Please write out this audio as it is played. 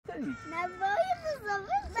هیچ نه باید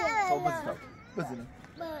بزنم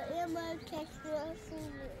با ما کشکی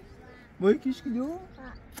ما یکیش کلیو؟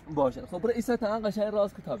 باشه خب برای ایسا تا قشنگ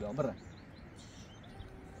راست کتابی هم برای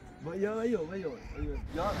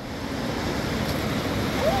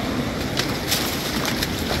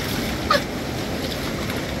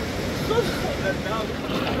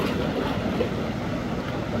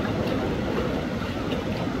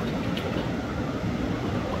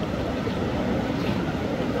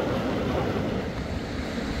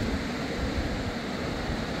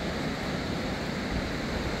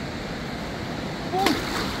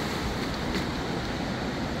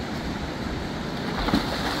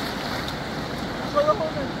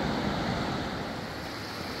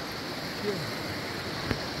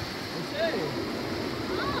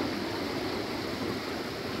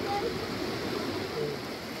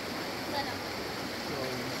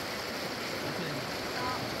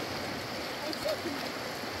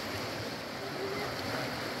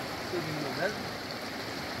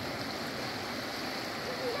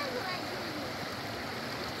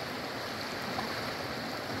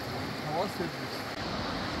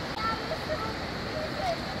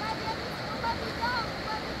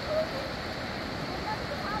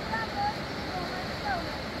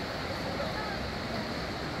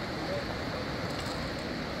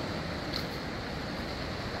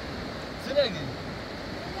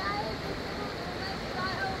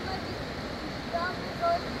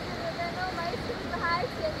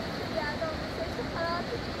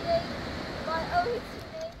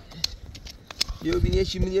یا یه بینیه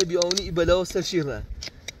چی منیه بیاونی ای بلا و سر شیره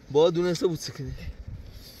با دونسته بود سکنه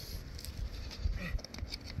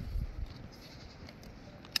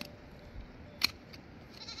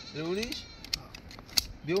رونیش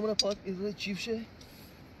بیام را پاک این روی چیف شه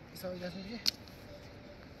ایسا اجازه میشه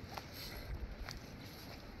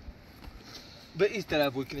به این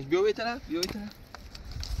طرف بود کنش بیا به طرف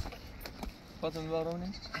فاطمه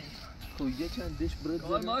بارونه خویه چند دش برد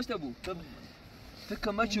کار ماشته بود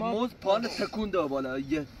فکر ما چه موز پان تکون ده بالا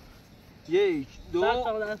یک دو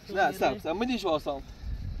نه سب مدیش واسم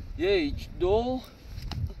یک دو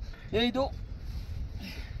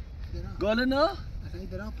گاله نه اصلا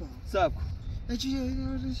درام پا سب کن چی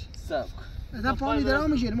سب کن اصلا پا می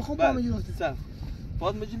درام میشه ما خوب پا میگیرم سب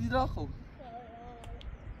فاطمه جلی درا خوب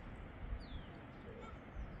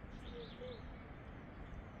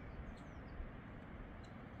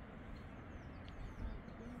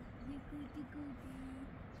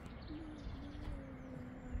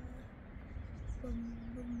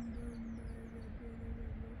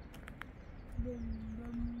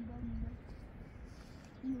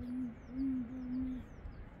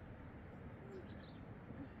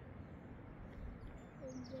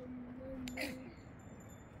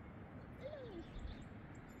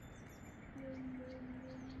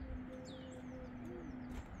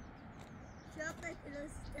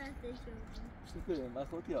شکر ما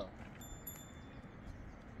خودی ها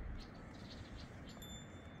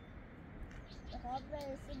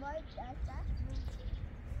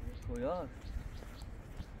کویار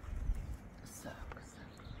سب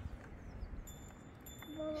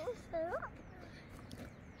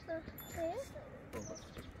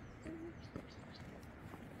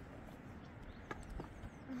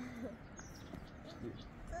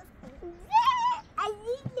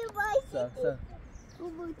سب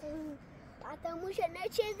Atamusha ne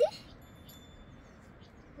çizdi?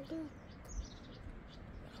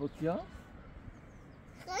 خودیا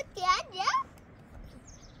Katiya ya?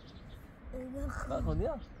 ما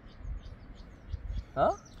خودیا ها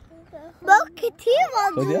Bak katiya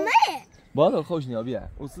var ne? بالا خوش نیا بیا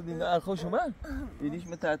اصلا دیگه ار خوش اومد دیدیش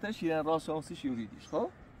من تحت شیرین راست شانسی شوریدیش خب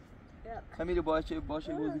همین باشه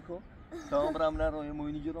بازی کن تا عمرم نرو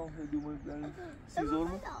موینی جرام دو ماه برای سیزور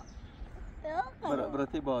مو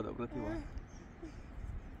برای بادا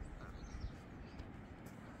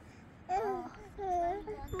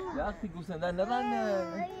یا اختی گوسندن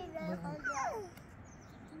نرن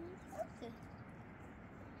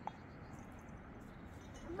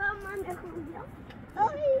Mama ne koyuyor?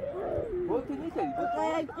 بود که نیتری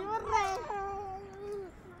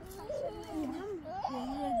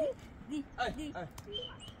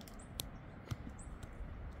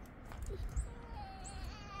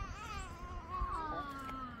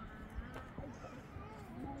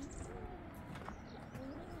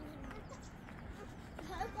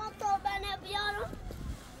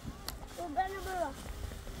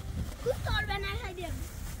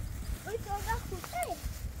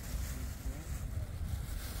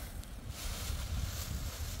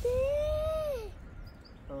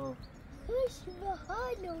خوش به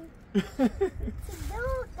حالو صدا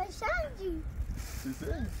قشنگی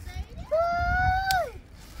سیسه؟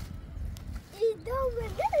 این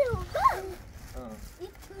دومه نروبم این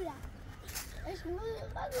طوره اشمون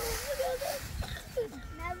قد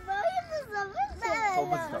نبایی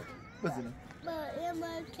مزامه خب بزنم با یه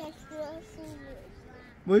مال کشتی راسونه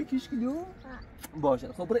با یکیش کلیو؟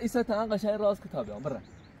 باشه خب برای ایسا تا قشنگ راست کتابی هم برای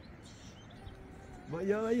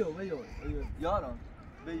بایو یاران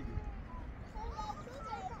بیبی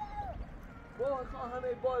با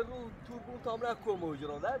همه بای رو توربون تامره کم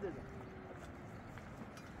اجرا ده دیدم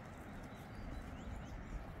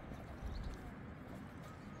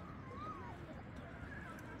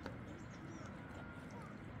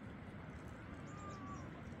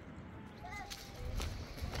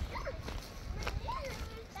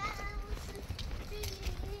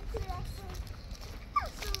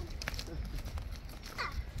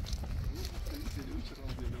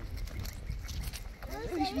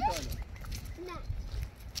ايش بتاعنا؟ نه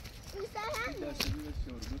دوستان هم ده شديد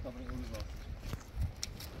الشرب طبعا يقول راس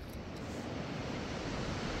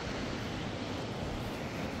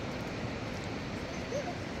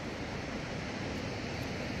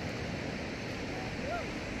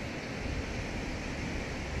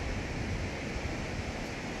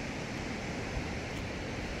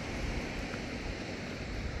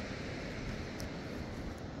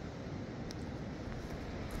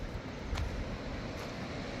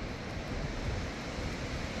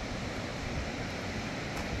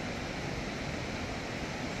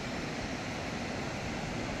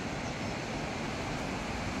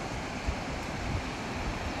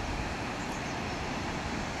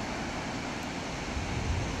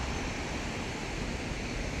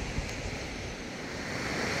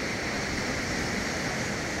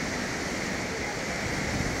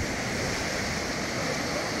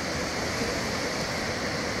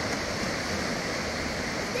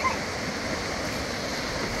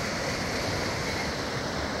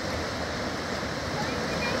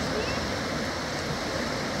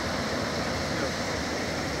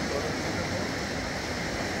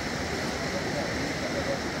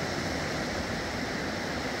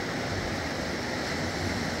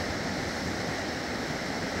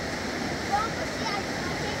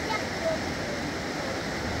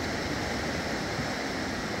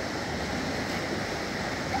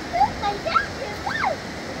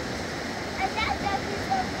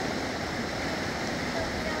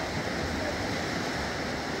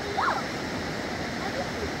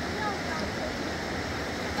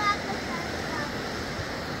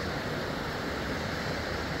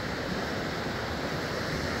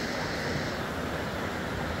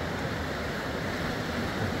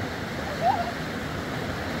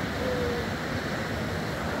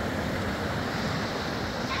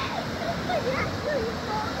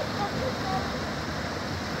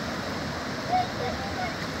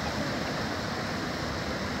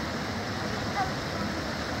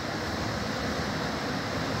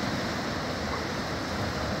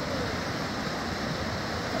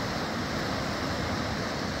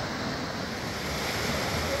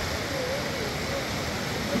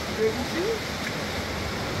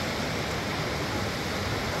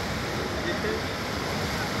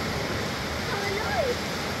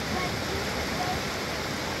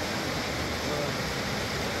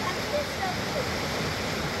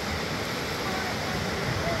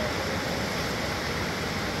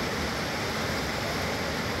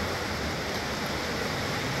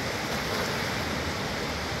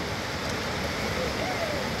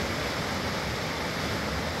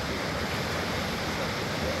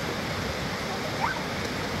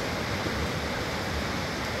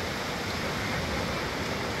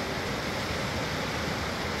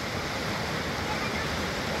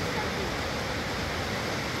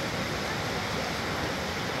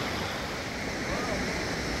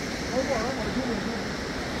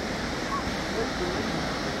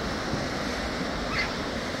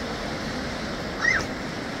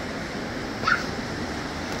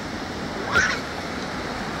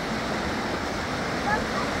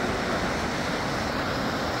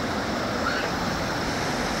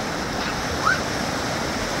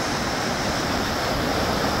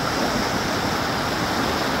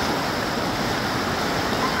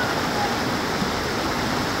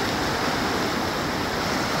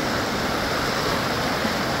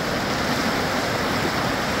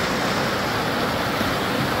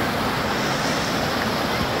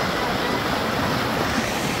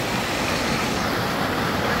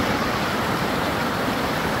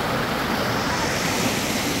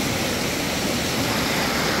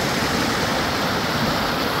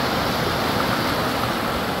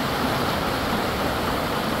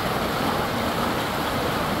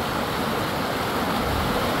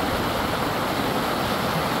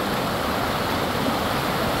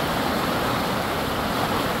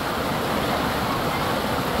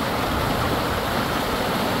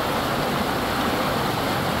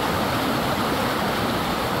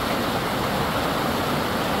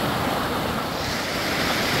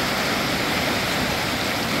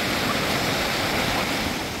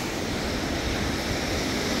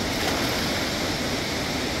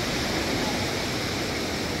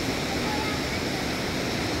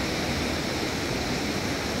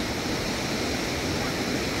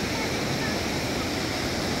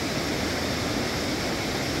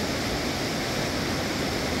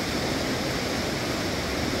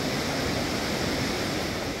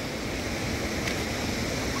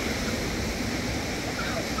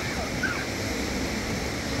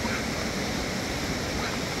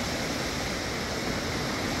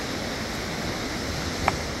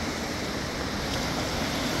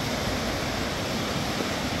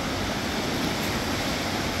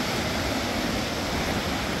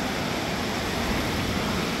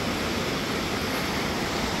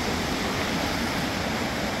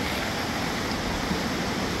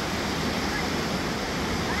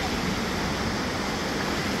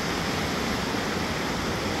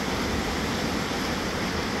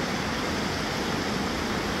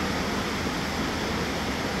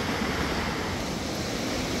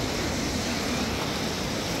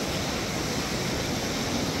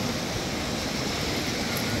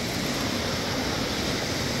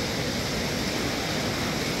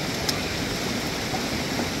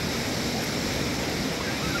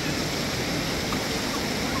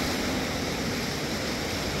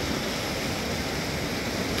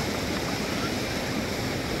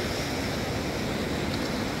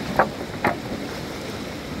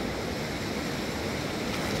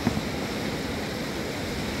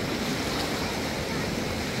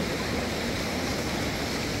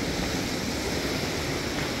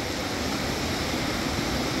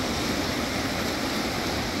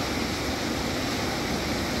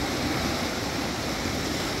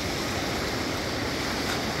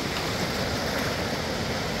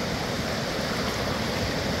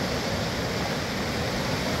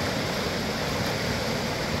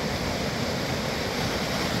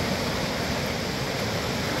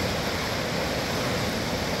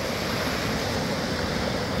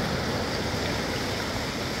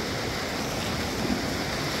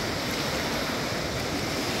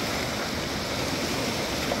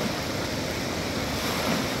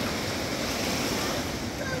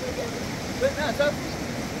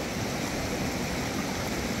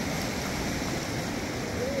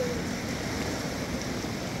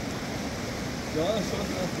Ja, schon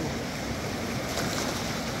so.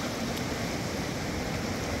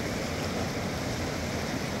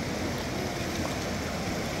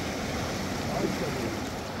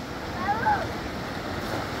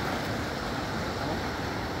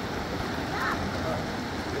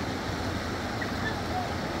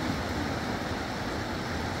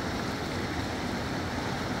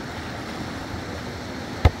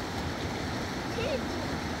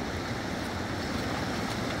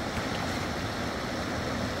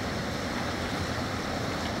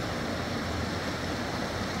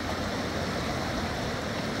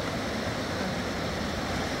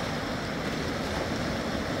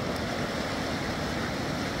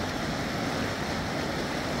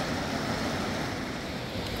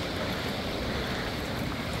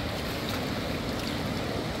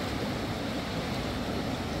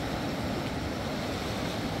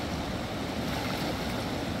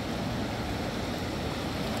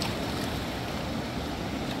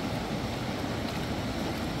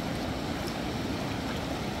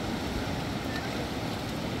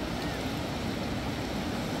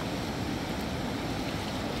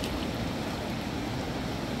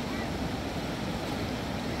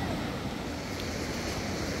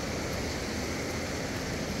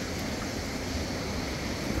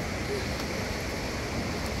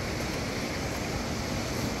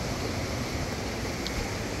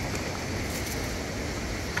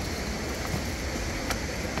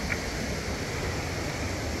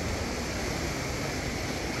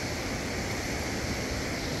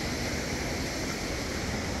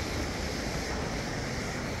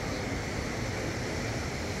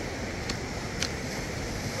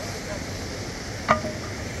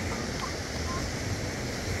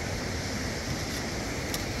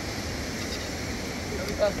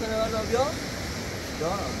 Kastan var abi ya?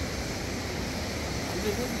 Ya. Bir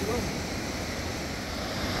de çok iyi.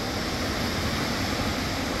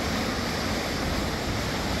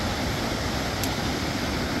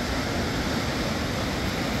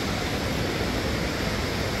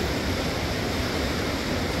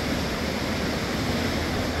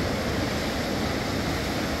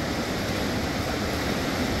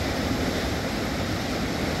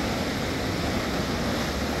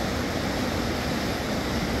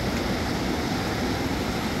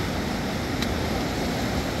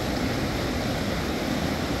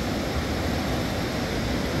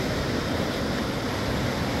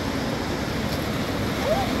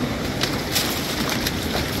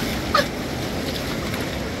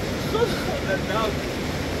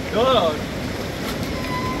 No.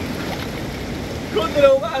 Contra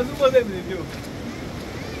lo más, un poco de più.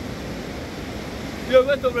 Più,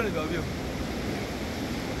 questo prendo, più.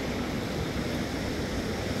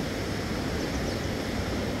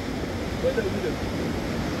 Questo è il video.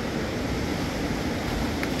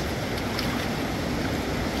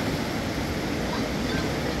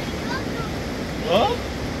 Oh?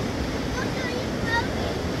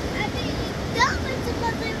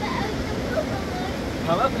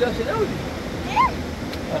 Hamma flash نبودی؟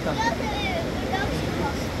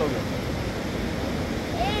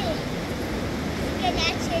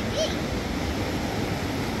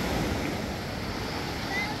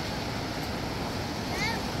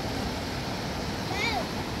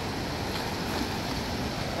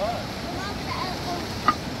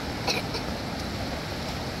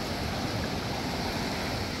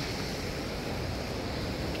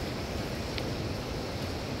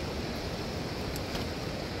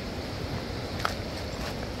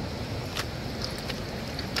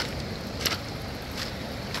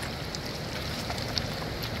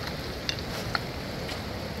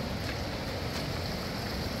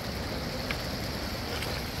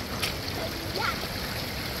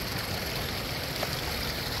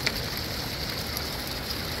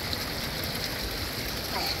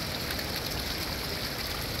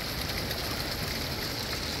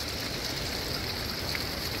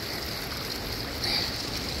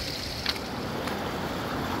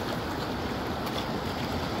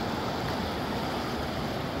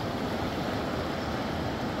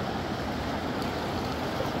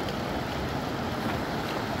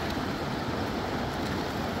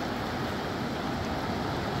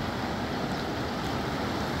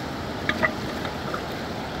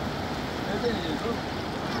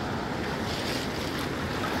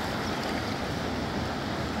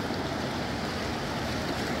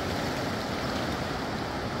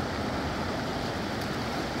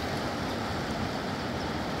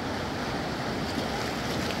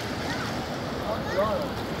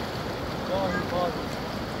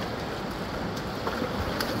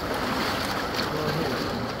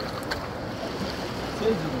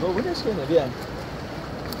 Lo budeš kaj ne vem.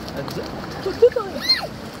 انزل الجو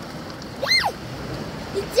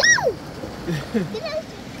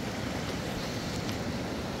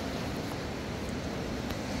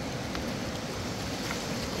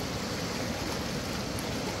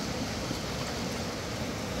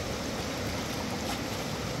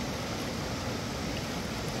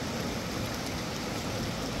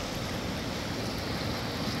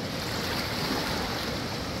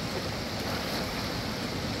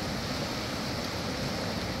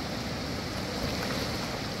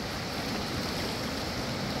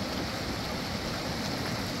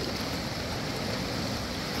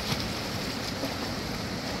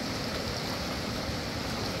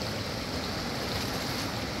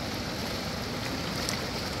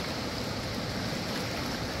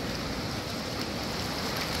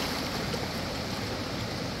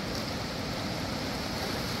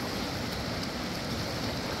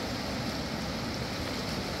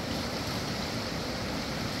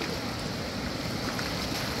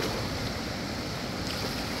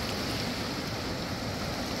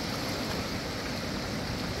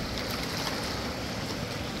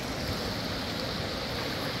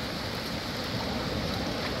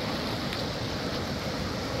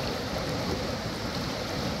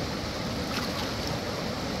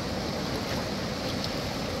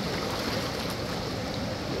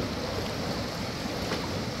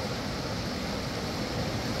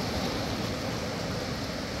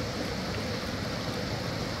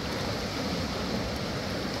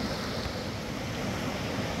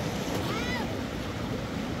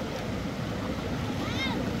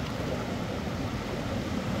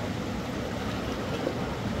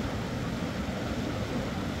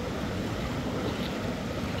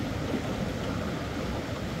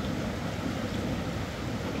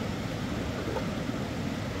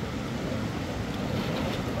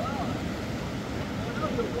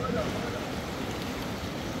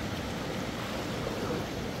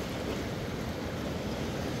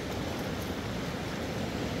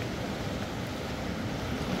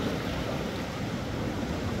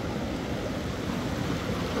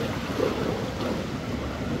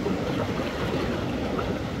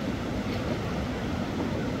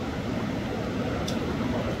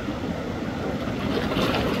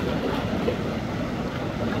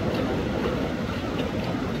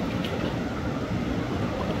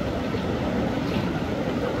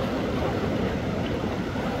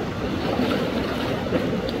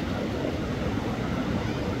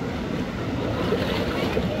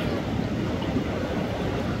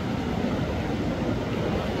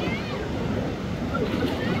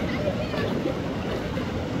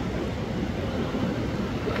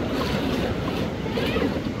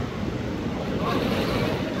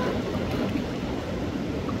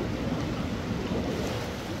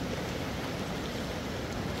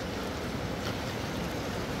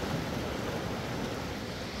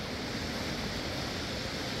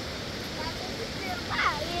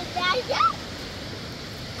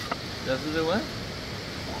دست بده من؟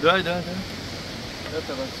 دای دای دای دای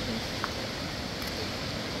تا بس کنی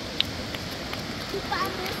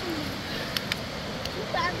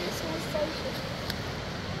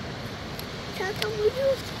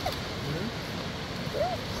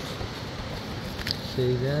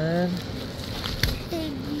شیدن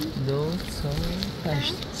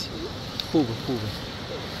 908 خوبه خوبه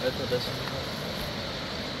تا دست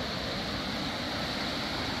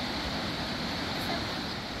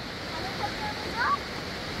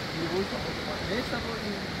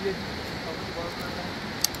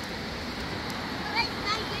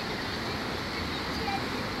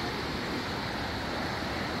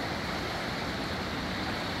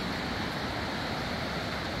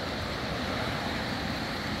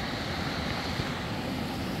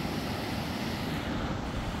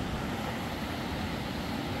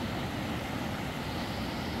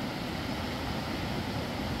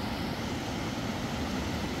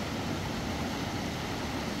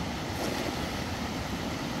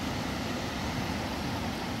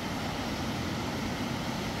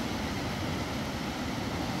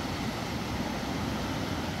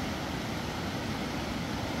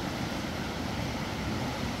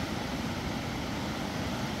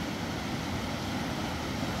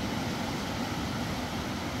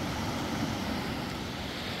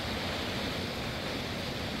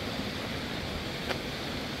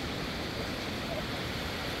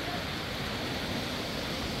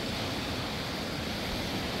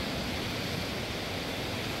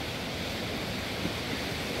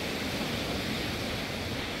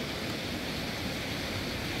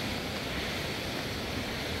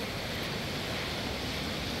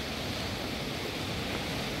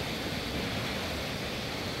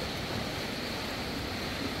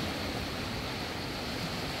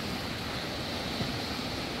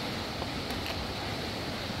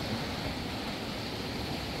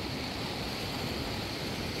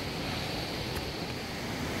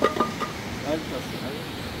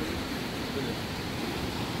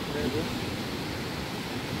ده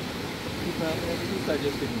itu saja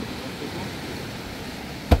sini.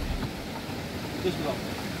 Terus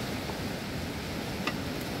belum.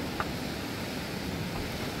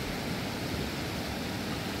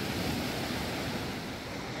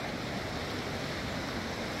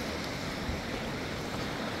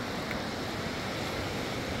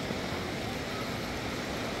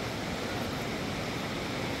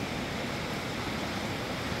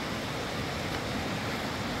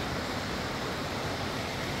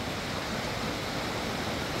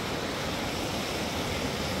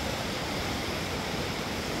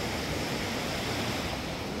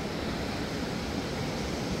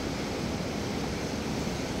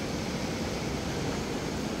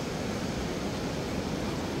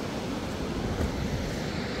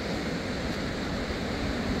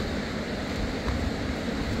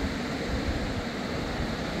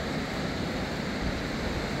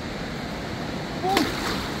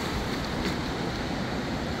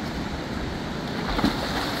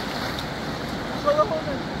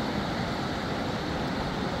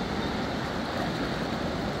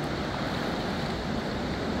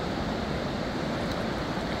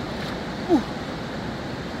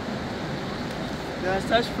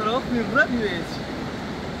 دستش فراخ میره میرید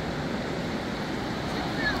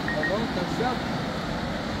آقا کذاب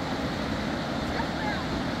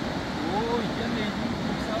اوه یه لیدی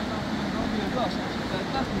بکسر نمیدونم بیرده آشان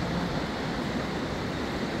شکر نمیدونم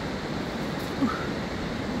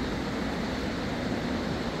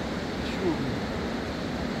شو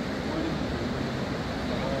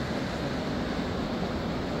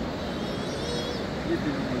یه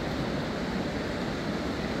دیگه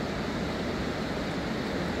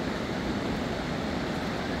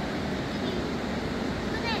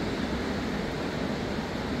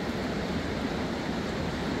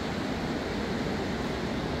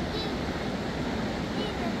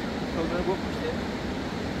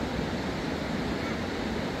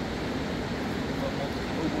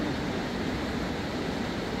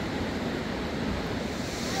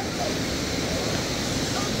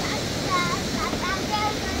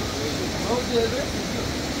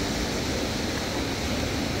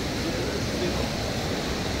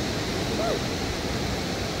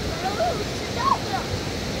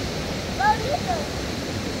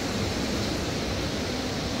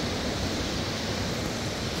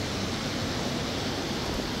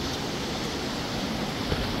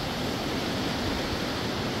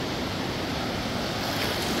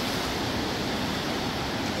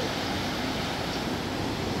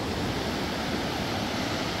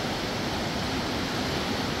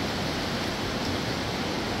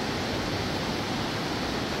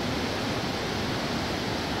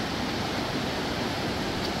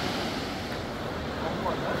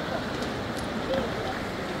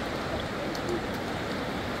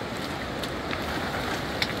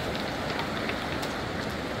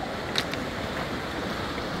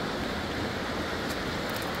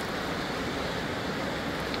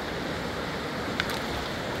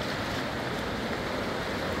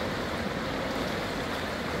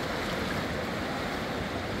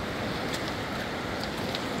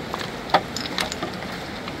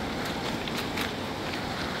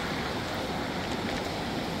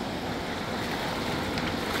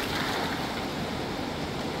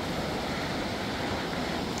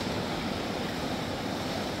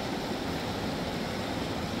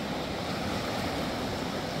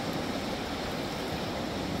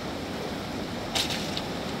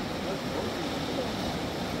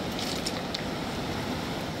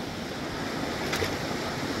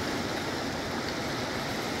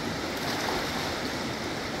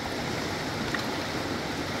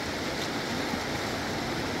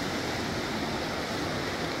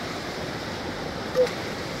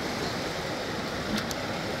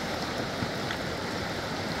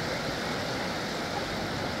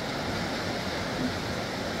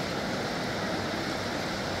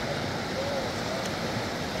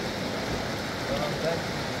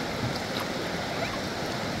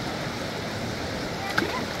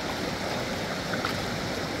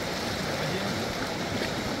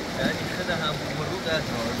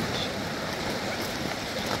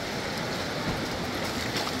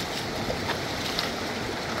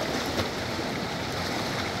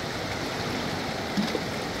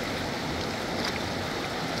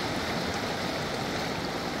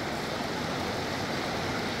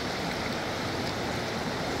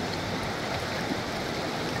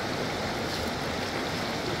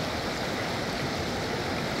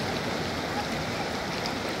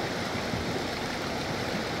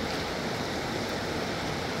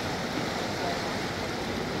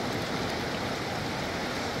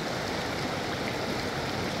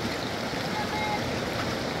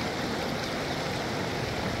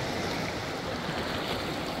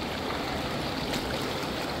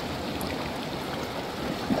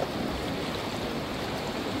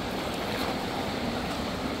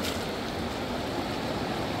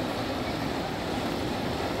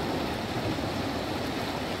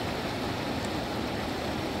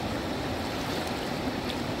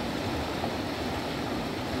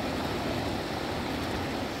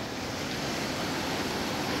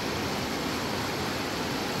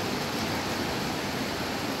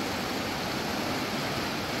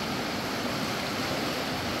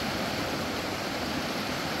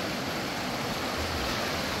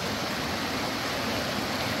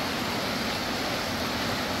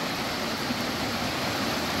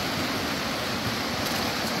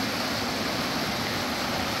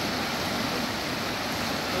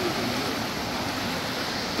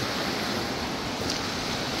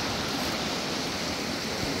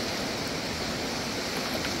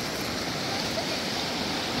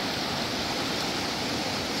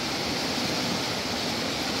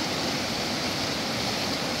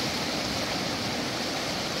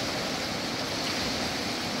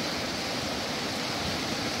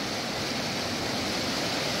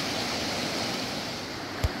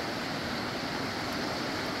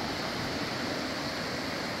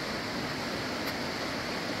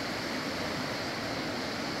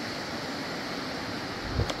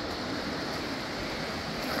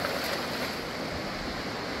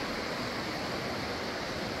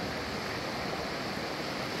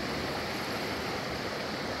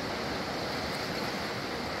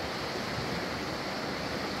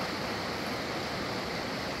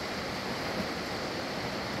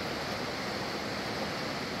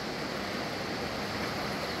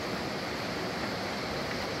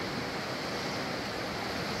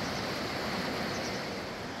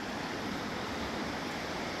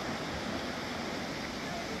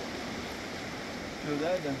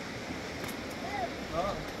شده ده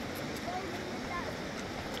ها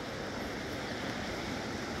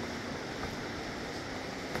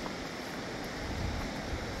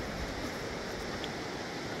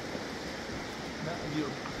نه بیا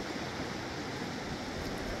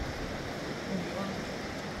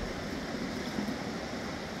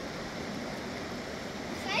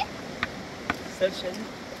سر شدی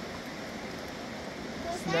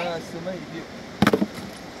نه سمایی بیا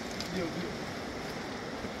بیا بیا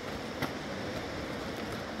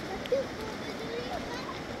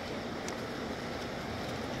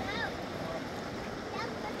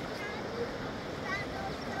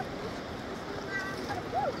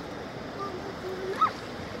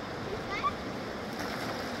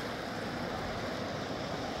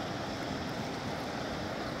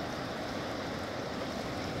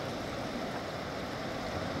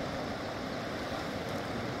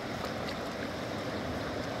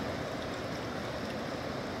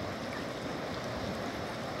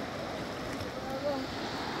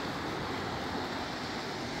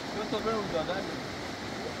تو برو اونجا بله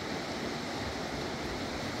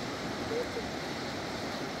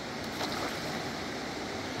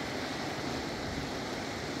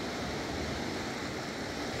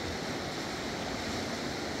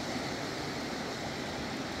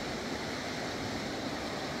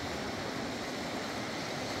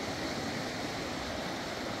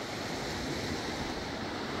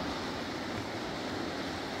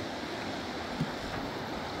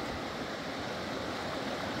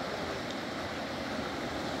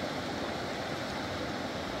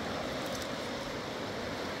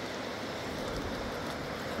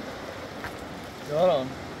یارم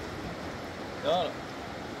یارم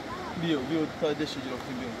بیا بیا تا دشی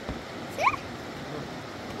جرفتیم بیا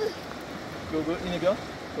بیا بیا اینه بیا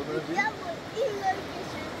تو برو بیا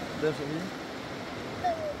برو بیا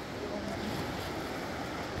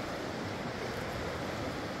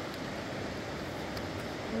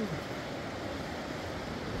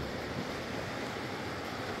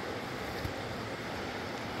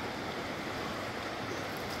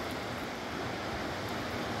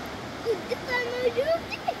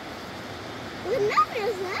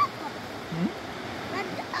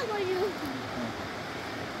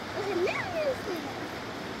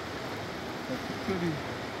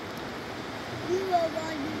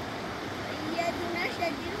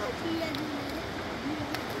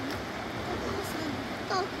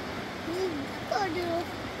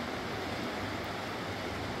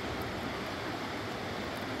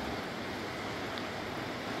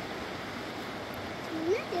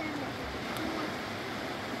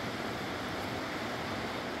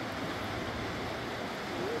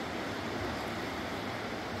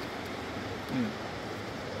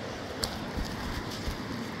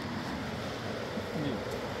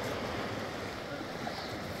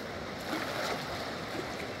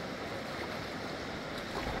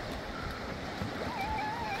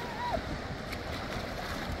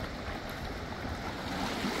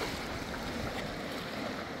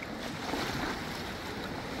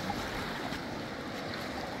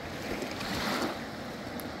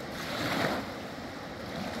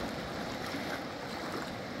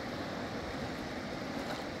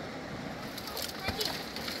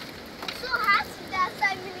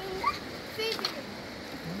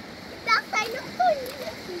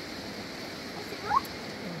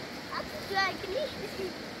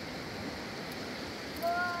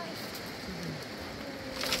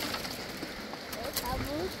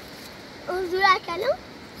انظر اکلم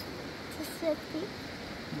تسرتی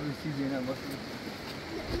مرسی زینم باشه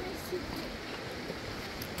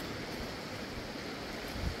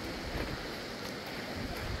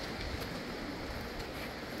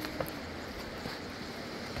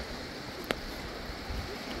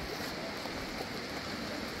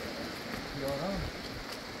یارم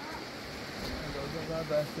اندازه باید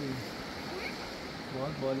بسته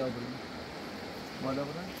باید بالا بریم بالا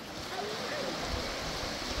بریم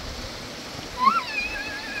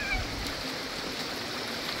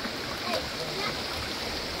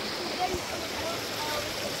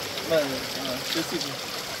بله بسیاری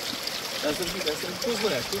دستم توز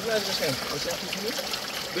بره توز بره بخیر باشم توز بره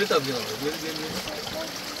بره تاب جناب بره بره بره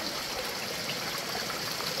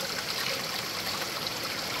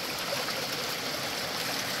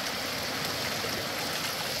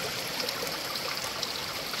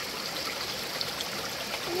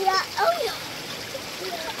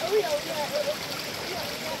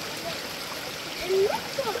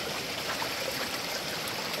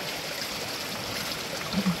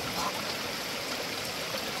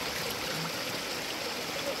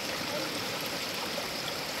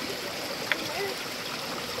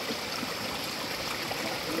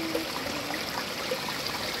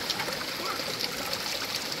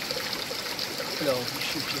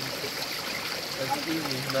شوخی میکنه از این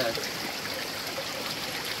محمد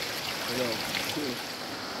سلام شو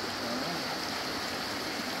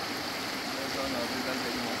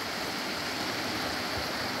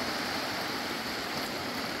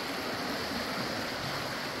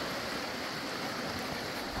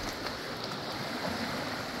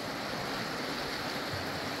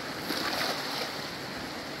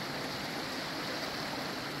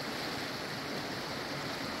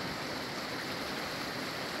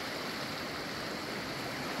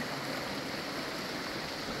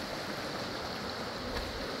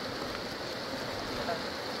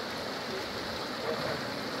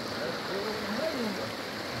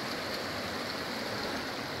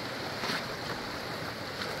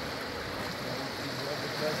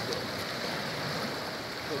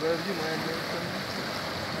خبردی مهندس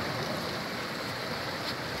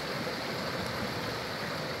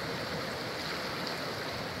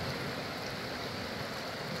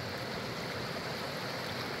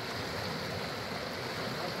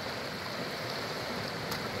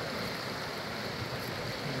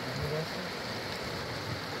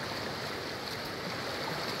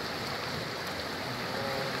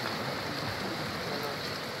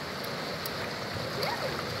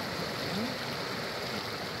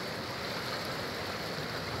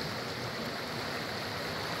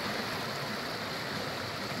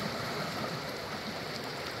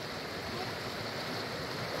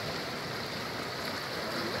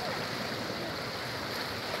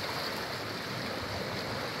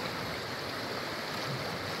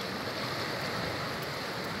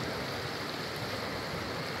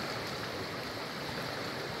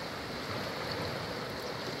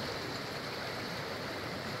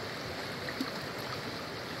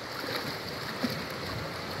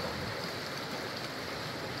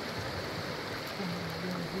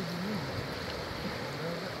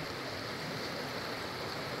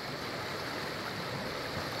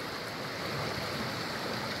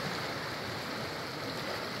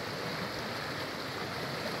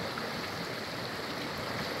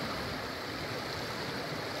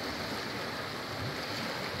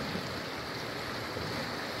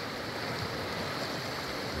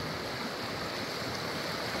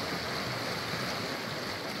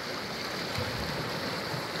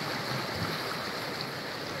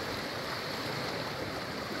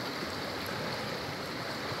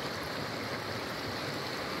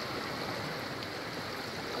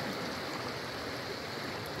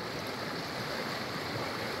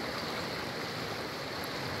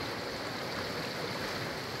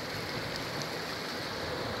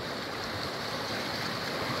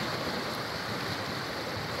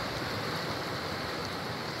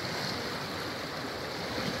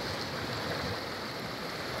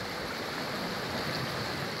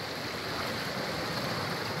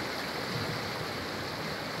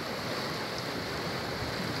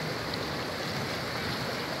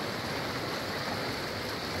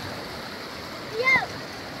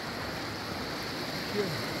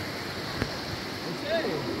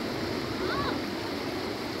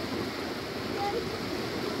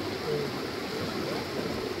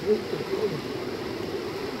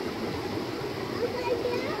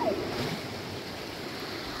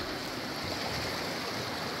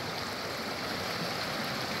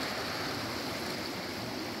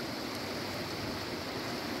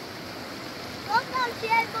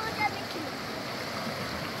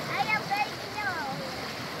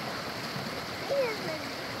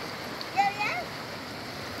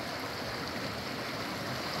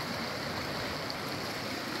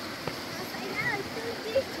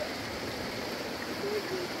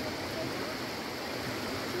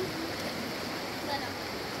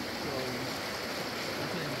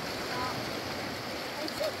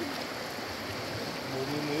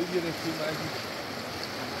گرفتیم عزیز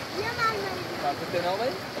یه مرمری فرقت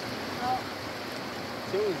نامه؟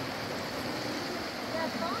 چه بودی؟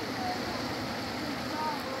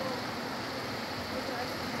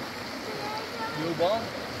 بیو بان؟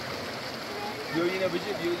 بیو اینه بجی؟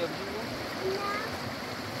 بیو اینه بجی بگو؟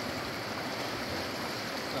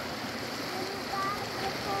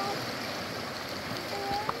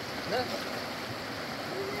 نه نه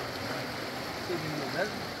چه بیو نه؟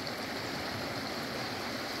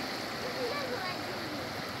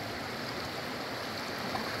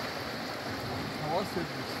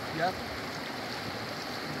 Yep.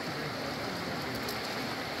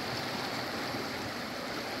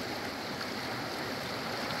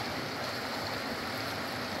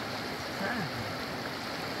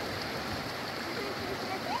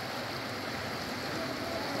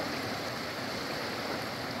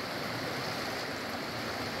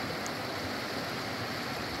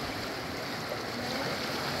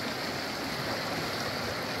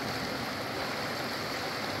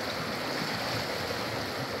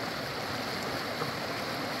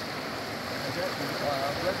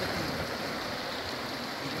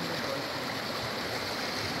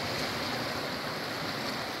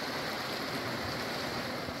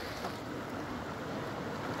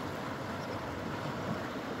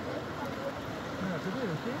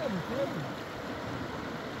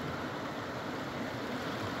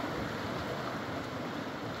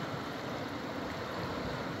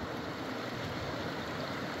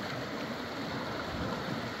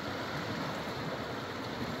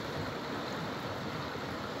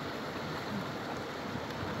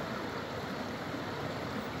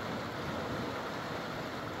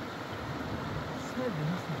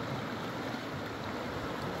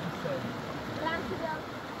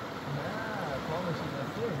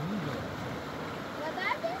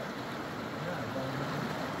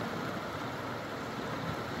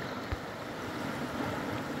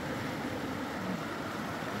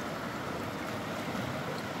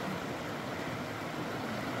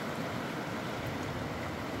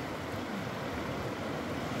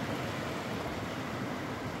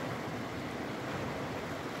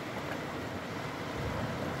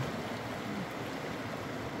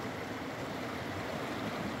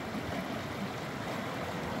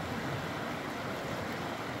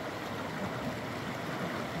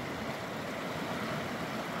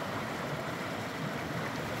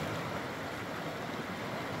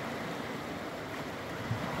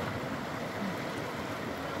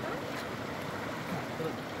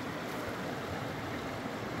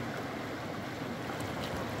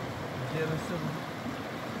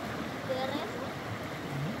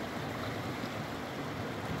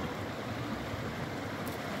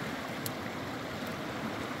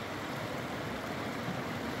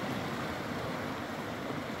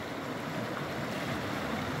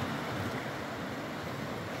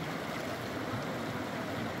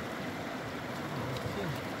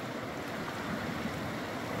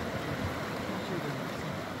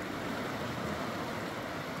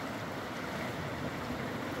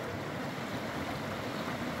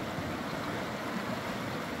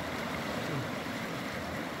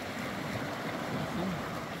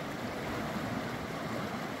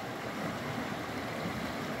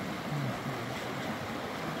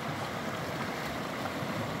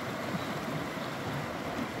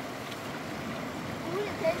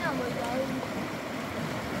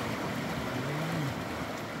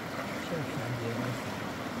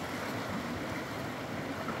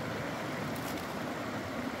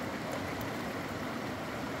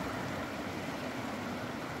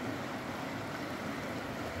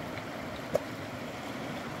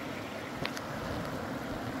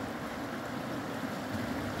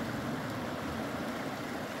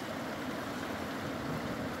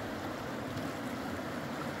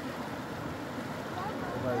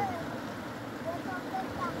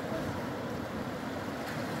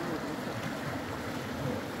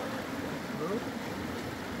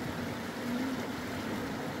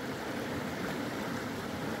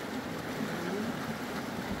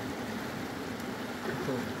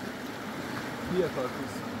 بیا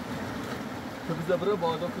کارتوس تو بذار برو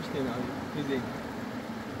بالا پشت کنار بزنی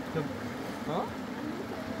تو ها؟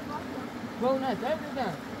 با نه در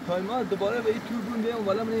بزن تایما دوباره به این تور بون بیام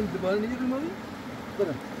والا من دوباره نگیرم مامی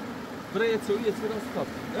برو برو یه سوی یه سوی راست کاپ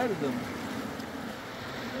در بزن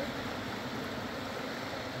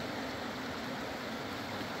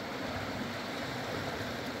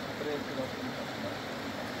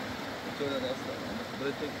چرا راست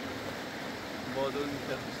برو تک بادون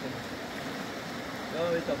می‌کردن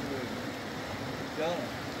یا به تابلو یا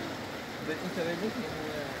به این طرف نیست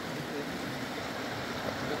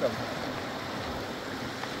به تابلو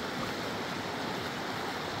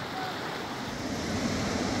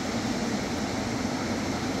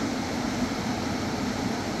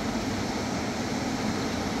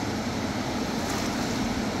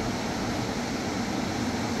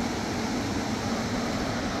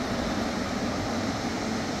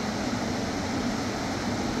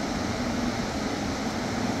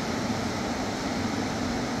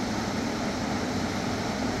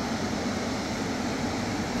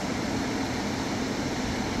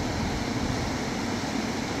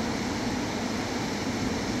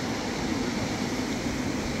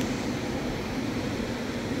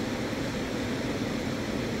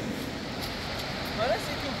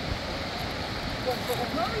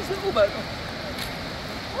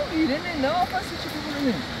Irene, não, faça tipo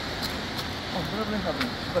Irene. Ó, bora brincar,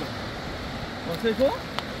 bora. Você for?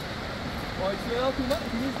 Ó, isso é alto, mas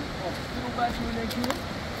isso, ó, se não bate o Irene aqui,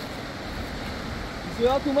 isso é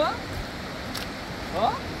alto, mas,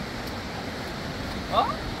 ó,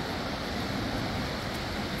 ó.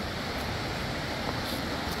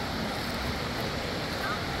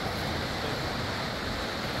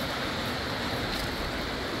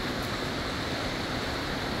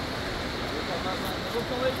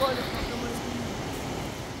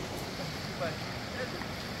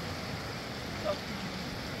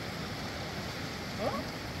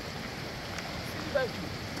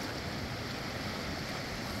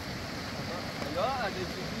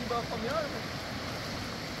 میاد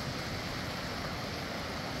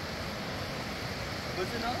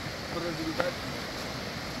بزنا برزیل بعد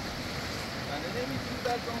من نمیتونم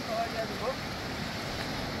بعد اون خبر ندارم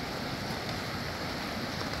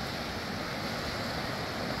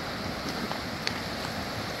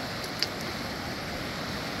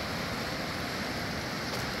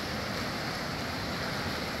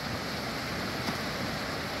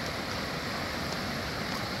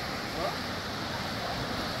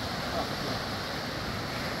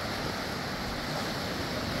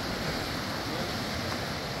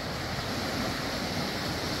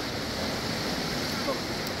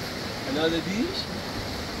دیش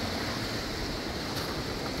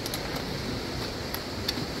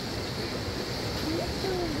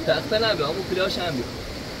تخته نبی همون پلاش هم بیم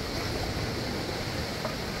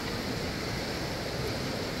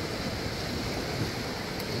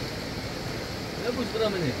نه بوش برا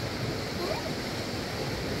منه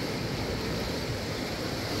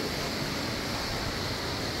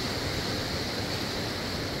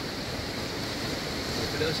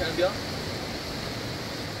پلاش هم بیا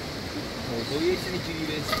تو یه چیزی جوری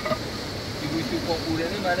بسی دیگه تو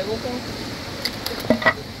کنکورنه منه گفتم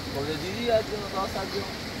خدا دیدی از راست از جا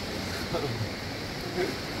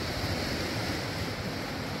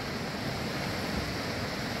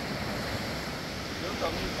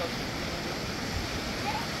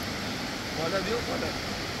بالا بیو بالا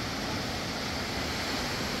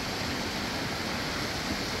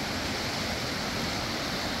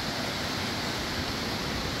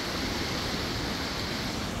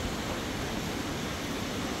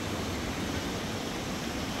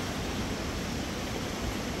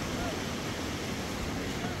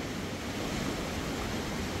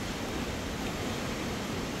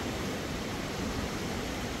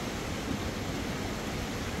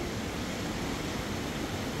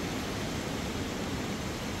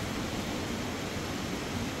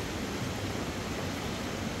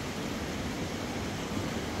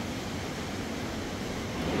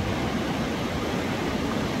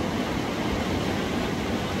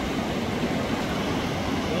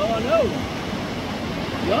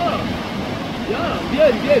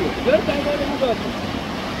بیار تنگانه بگاه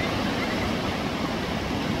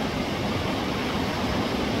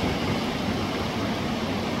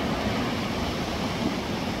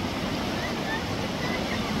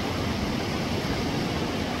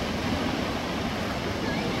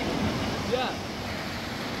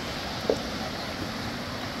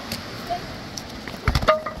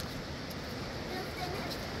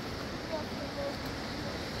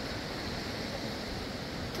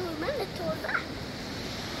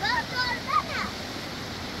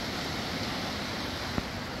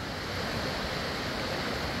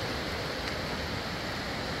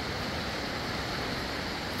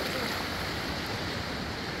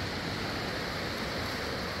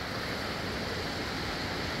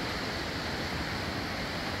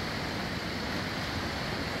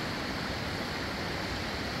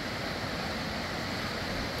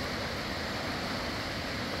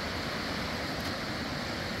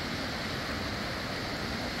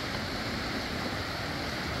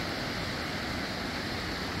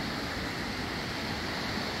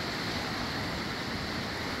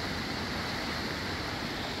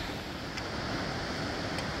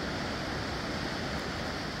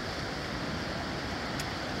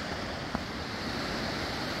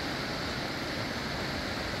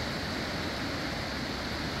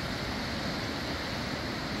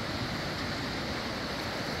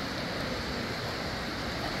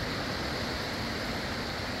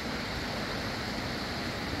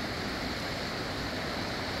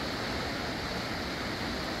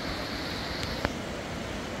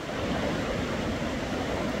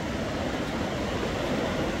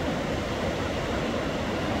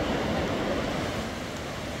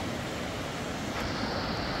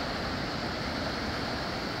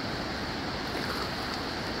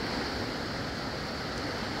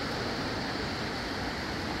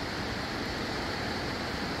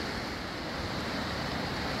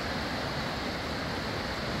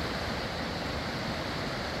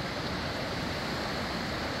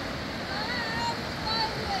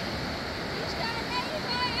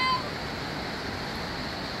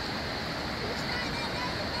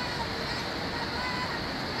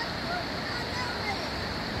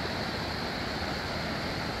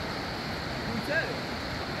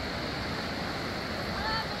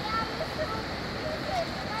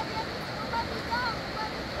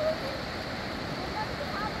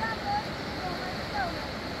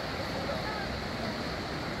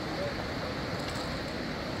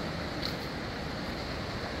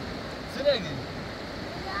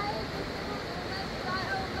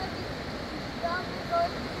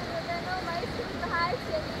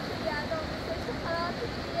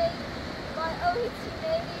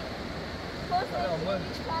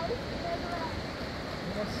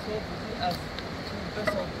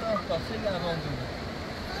خیلی الان دوره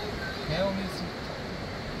نه امیدی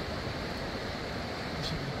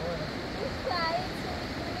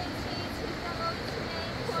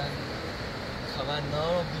خبر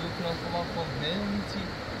نارم دیگه کنم کمک کن نه امیدی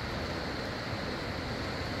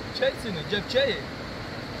چه سینو جب چه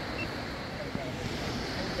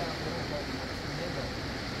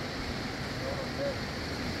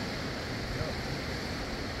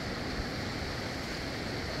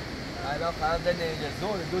الان خرده نیجه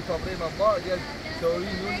زور دو تابره من با یک سوری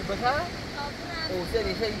نونی بخر او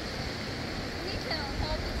سری خیلی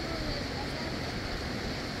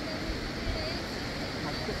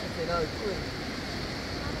هشته کنار توی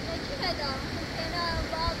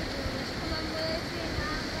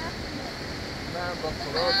من با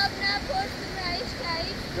خلاص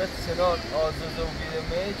جد سنان آزوزه و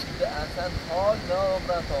بیرمه چیده اصلا حال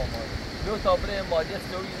نامرت آماد دو تابره مادی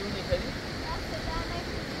سوری نونی خیلی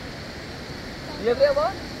بیا بیا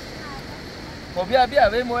ما خب بیا بیا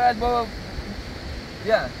بیا موید بابا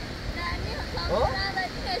بیا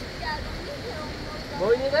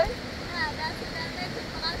بوینی نه؟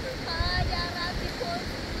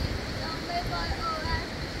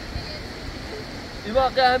 این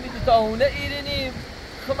واقع همیدی تا هونه ایرینیم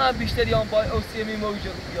خب من بیشتری هم با اوسیمی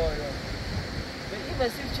موجود بیایم به این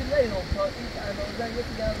مسیر چی نیرم تا این اندازه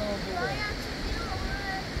یکی گردم بوده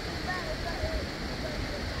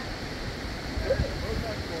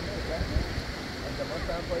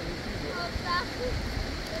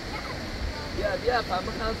بیا بیا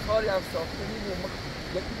پنبه خند کاری هم ساخته میدیم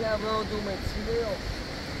یکی هم راه دو متری یا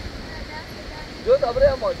دو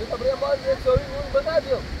تابره هم باید یه سوری نون بقید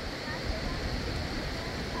بیام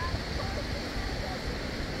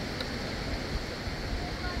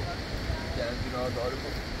گندینا داره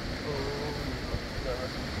بود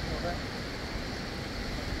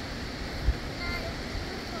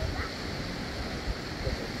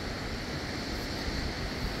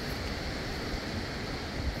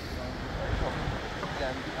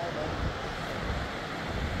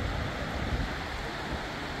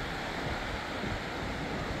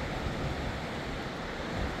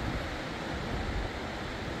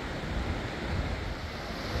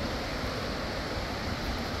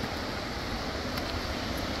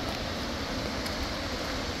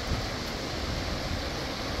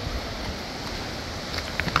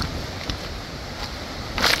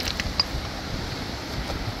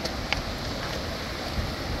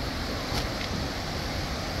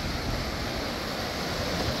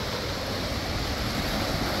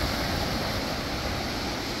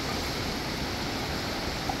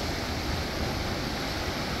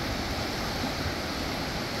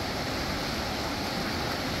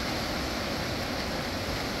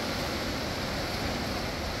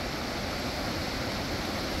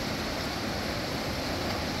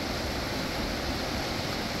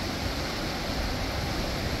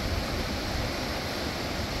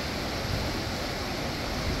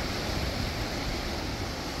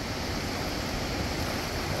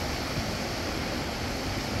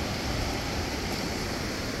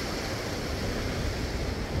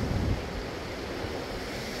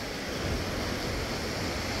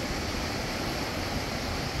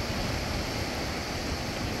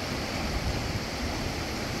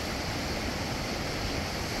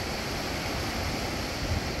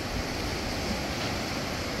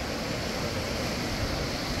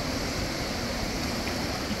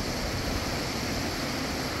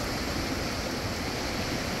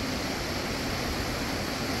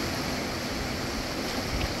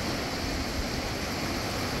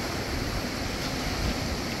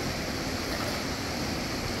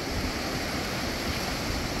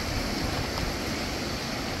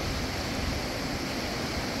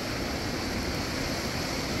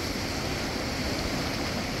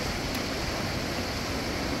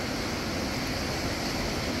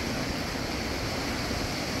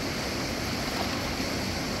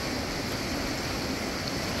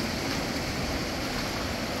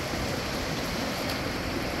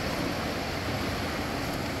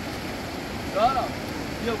Claro,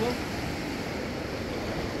 yo vos.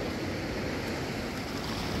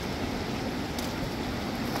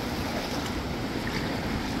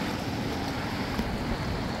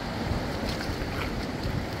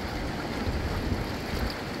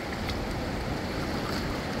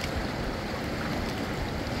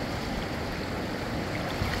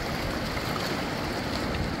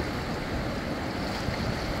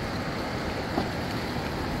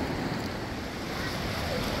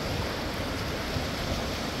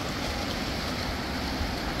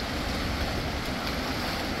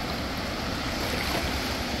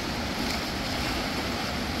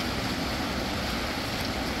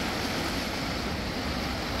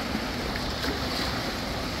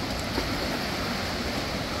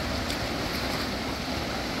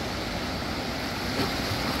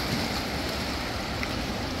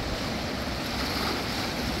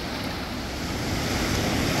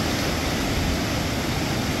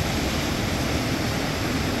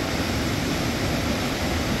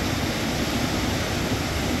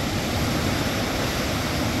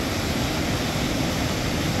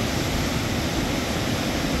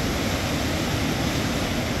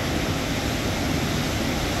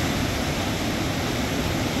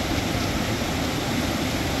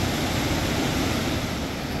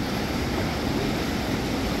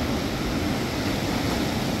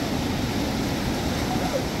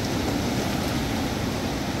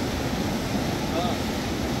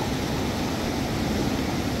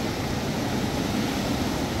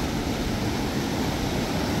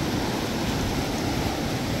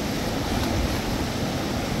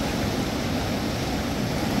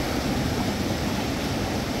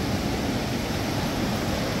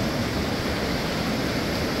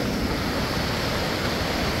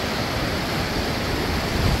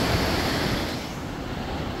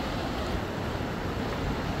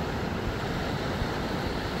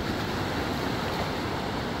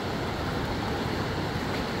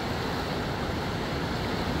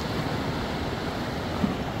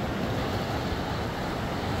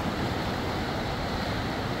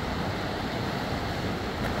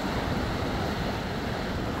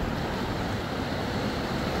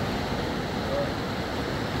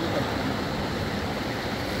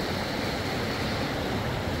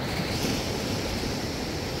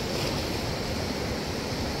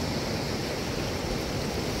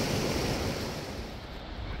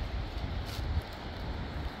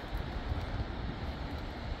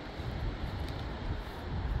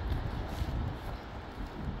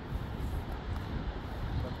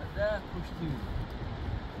 نه کشتی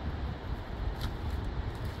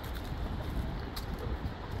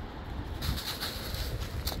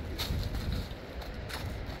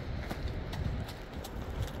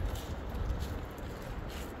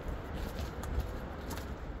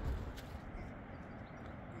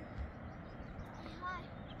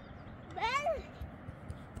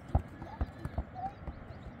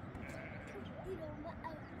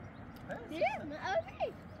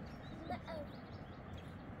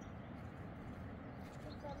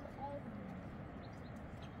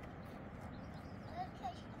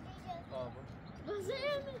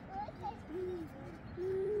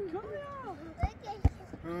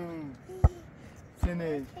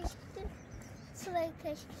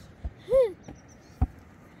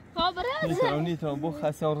سنه نیتام بو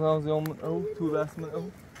خسیان رازی همون او تو بس من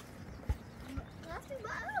او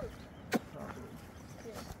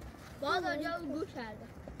باز آنجا گوش کرده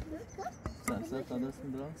سر تا دست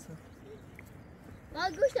می درام سر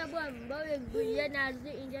باز گوش نبویم با یه نرزی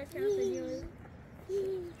اینجا چند سنی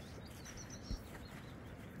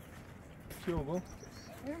چی بابا؟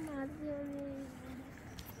 یه نرزی همی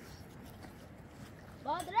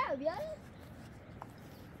باز رو بیاری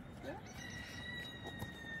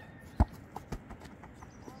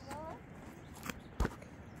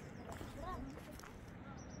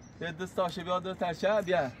یه دستاشه بیاد دو ترشه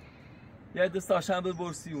بیا یه دستاشه هم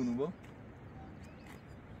برسی اونو با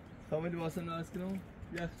کاملی واسه ناز کنم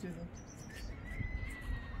یخ چیزم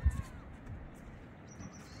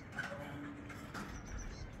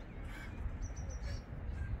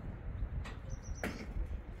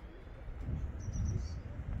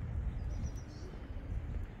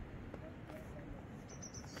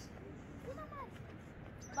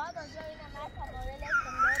بعد آنجا این همه تمایل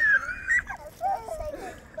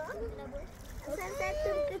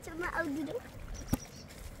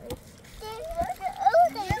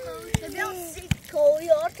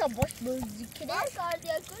koyuyor taboş müzikine.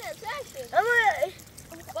 Kardiyak ne sen? Ama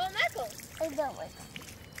bana ko. Evet.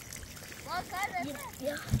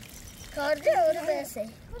 Ya. Kardiyak onu ben say.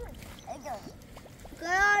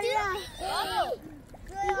 Kardiyak. Alo.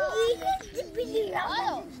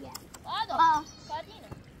 Alo. Kardiyak.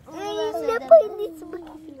 Ne payındayız bu?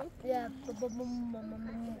 Ya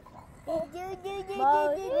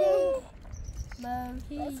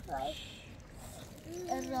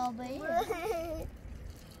رابعی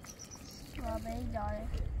داره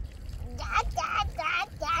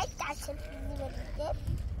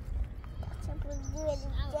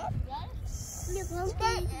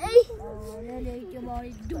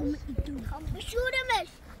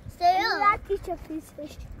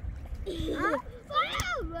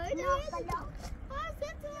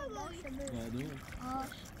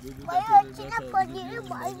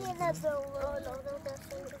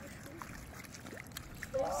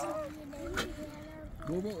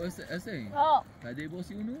بابا اسه هدی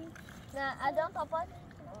باسی اونو؟ نه ادام پاپا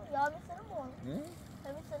یا میسرم اون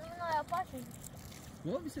میسرم اون یا پاشی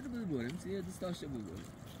بابا میسرم بود باره میسرم یه دست داشته بود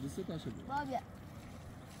دست داشته بود بابا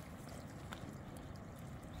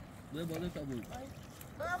بیا بالا تا بود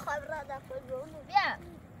من خبر دفعه جونو بیا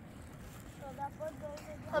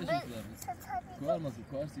کار ماسو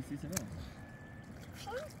کار سی سنه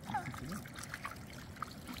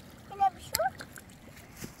اینه بشو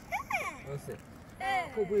اسه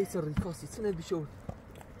بابا یه سر ریکاسی سنه بشو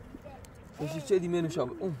بشی چه دیمه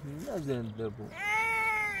نشابه نزدن در بو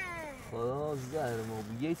خلاص زهر ما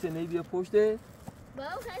بو یه سنه بیا پشته بابا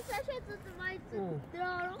خیلی شد تو مایت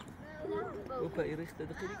درارو بابا ایریخته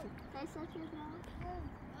دقیقی خیلی شد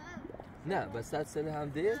نه بس 100 سنه هم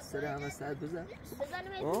ده سر هم 100 بزن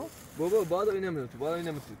بزنم بابا بالا اینم تو بالا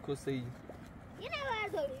اینم تو کسته ای اینه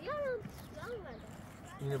برداری یارم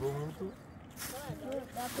اینه بابا تو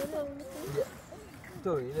تو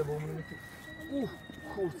اینه بابا تو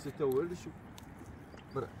خورد تو ولش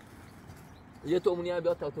برا یه تومونی هم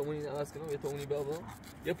بیاد تا تومونی نواز کنم یه تومونی بیا با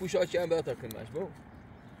یه پوشاچی هم بیاد تا کنمش با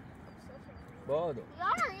بادو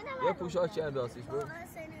یه پوشاچی هم بیاسیش با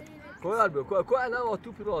کوال بیا کوال نه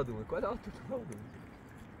تو پیرادم کوال تو پیرادم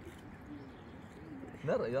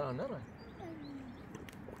نرى يا نرى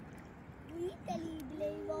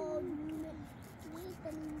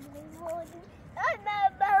أنا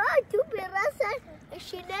برات براسه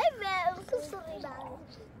الشنايف وتصري معه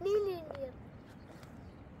نيني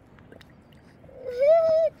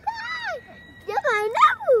جمع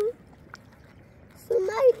نبو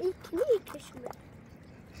سماي إكني كشمة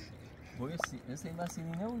بو يسي ما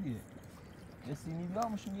سيني نودي يسيني لا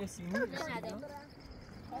مش يسيني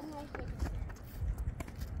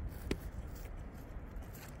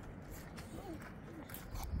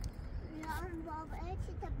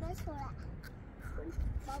کن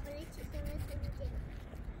بابا چطور میگه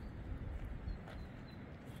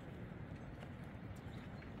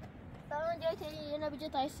طبعا جای تایی انا بجا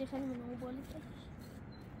تایستی خیلی منو بالی کرد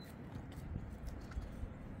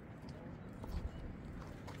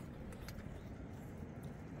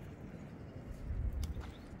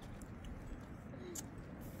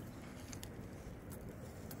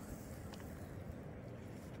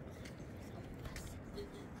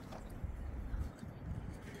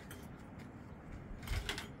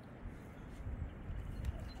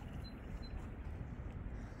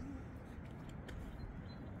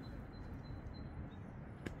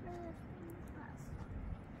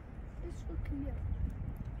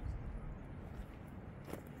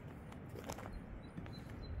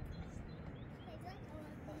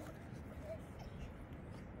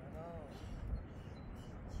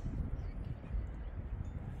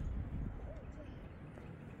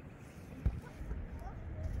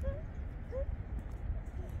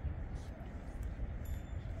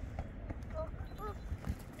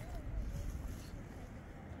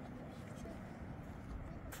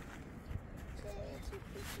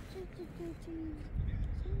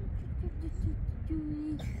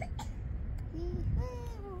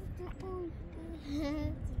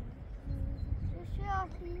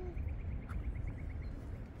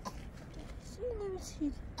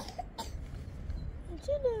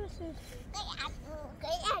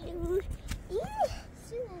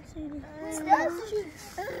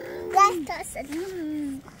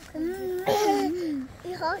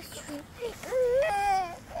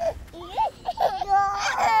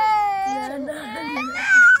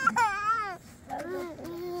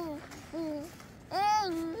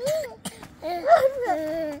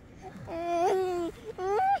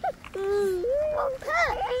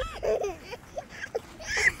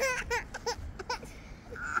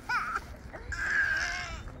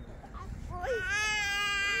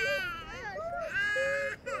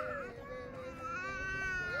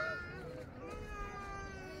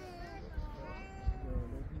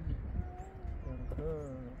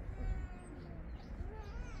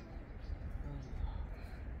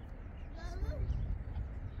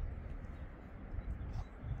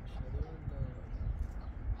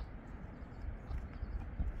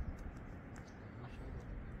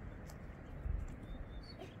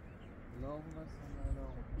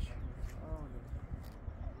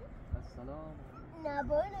السلام نه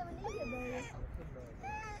باید نمیده باید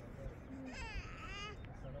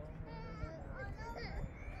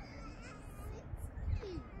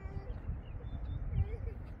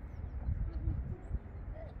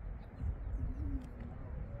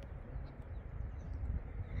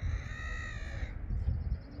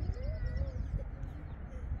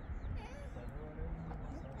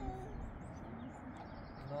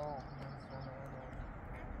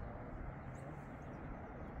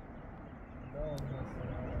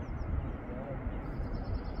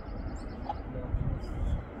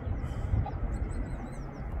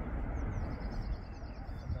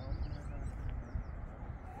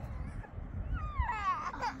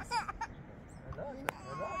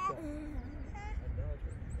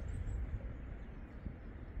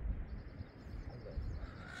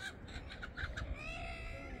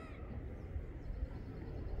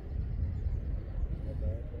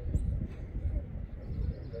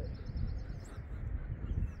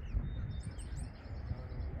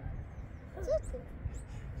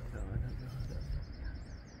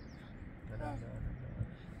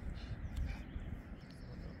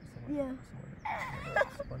Yeah.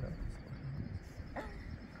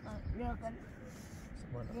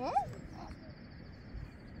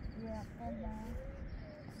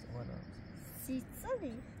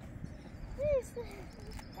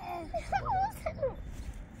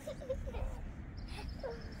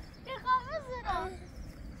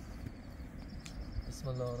 بسم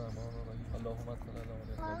الله الرحمن الرحیم اللهم صل علی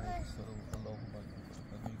محمد اللهم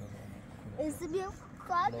اسمي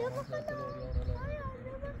قاعد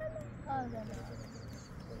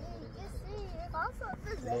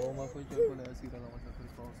اللهم فجر كل أسير اللهم شكر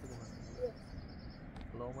فاصل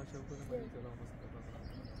اللهم شكر مريض اللهم صل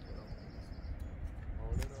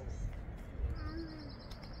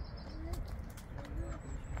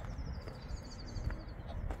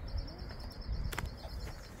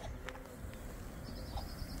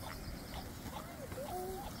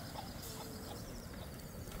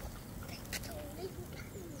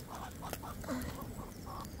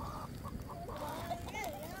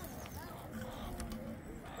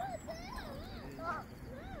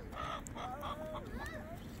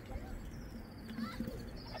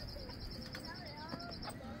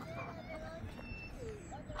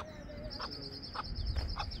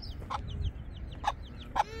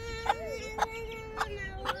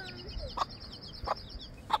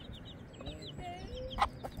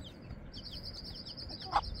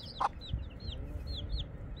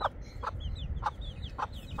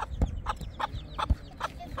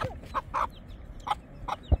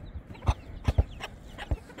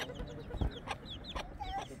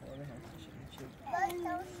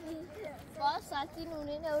فلسطین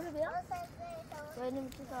اونه نور بیا باید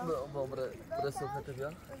نمیشه با برا صحبت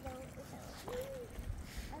بیا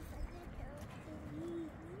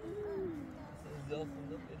زیاد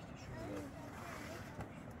خونده بشتی شروع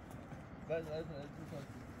بعد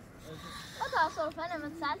صرفا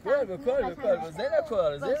من سال کار بکار زینب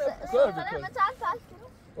کار بکار من سال فلس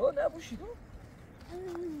کنم او نبوشید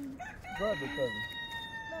کار بکار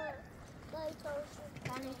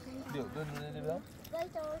بیا دو نونه بیا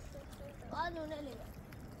نونه لیبا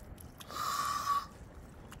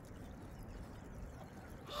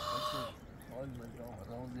حال من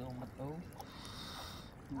راضی آمد او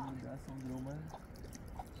تو دستم درومه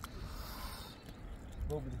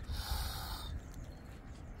بابری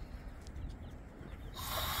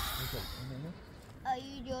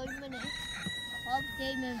ای جای منه خب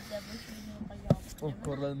کی نمیده باشیم قیام او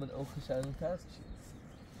کرل من او خشانو تاس چی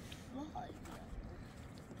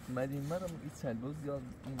مدین مرم این سلباز زیاد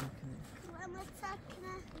میکنه و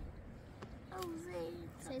مسکنه او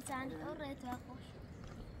زی سیسانی او ریت و خوش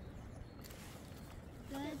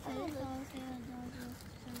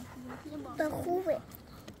ده خوبه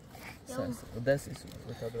دستی سو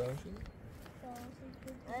بتابران شو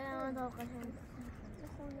من طاقتم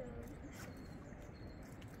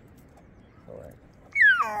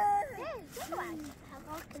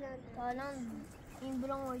الان این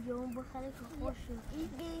برام و جون بخره که خوش این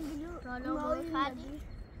گنگلو ماوی خردی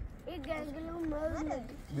این گنگلو ماوی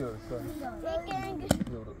بیار کن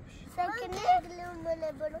بیار روش گنگلو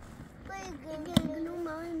ماله برو گنگلو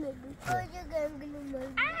ماوی مگو گنگلو ماوی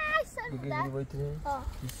گنگلو بایتره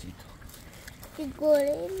کسی این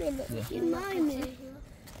گوره مله این ماوی مله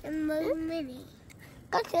این ماوی مله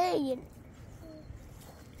قطعه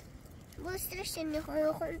بسترش نخواهی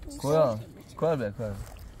کار بیا کار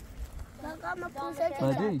بقا ما پوزه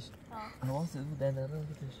بعدیش حواست بود در نرم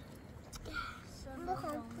بودش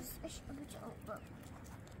بخوام پوزش بچه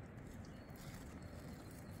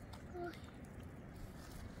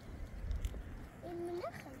این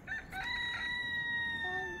منخل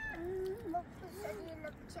ما پوزه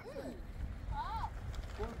نبچه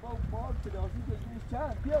با پلاسی که جوش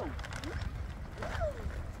چند بیاو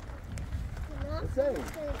بسه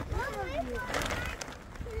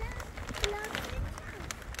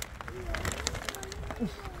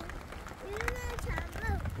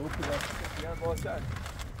او پلاسی که باشد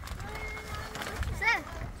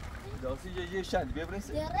پلاسی که شند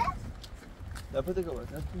ببرسه دفته که باید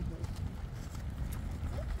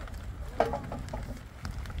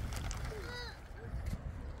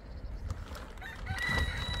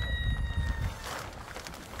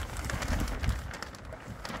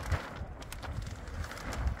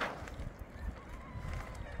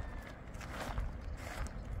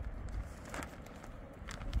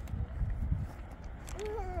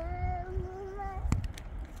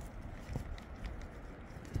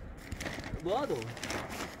بادو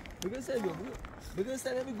بگن سر بیام بگن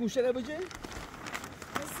سر همی گوشه نبجه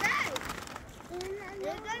سر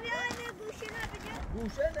نگه بیایم گوشه نبجه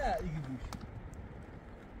گوشه نه ایگی گوشه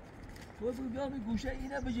تو بگو بیام گوشه ای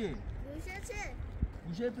نبجه گوشه چه؟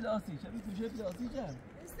 گوشه پلاسی چه گوشه پلاسی جم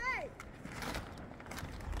سر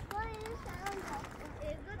باید سرم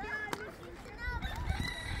ایگو بیایم گوشه نبجه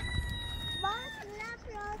باید نه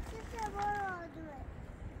پلاسی چه برو آدوه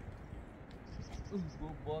با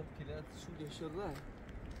باد کلت شده شده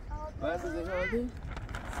بعد از اینجا آدی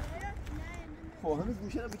خواهمه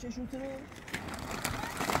گوشه رو بچه شوتره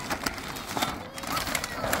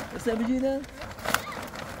بسه بجی نه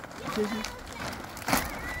بچه شو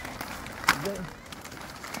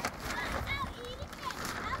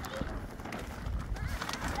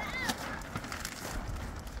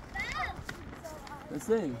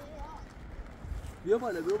بسه بیا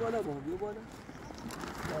بالا بیا بالا با بیا بالا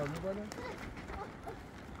بیا بالا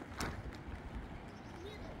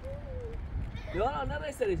یا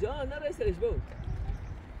نرای سرش یا نرای سرش بود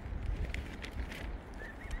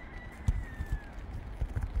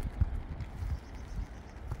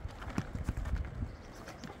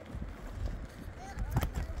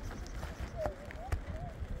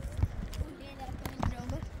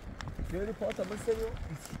بیاری پاتا من سریو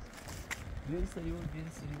بیاری سریو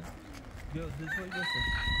بیا دزبایی بسته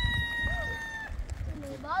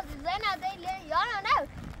باز زن دیلی یارو نه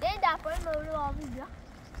دین دفعه مورو آبی بیا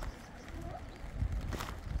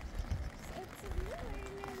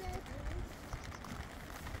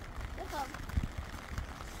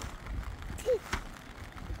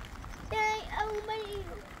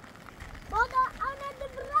بابا انا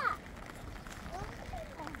دبرا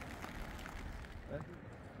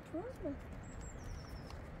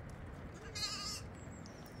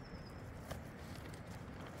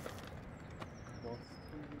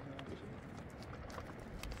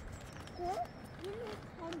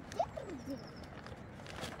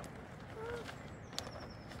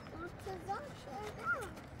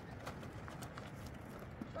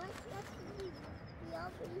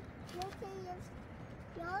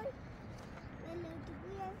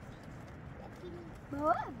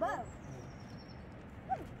بابا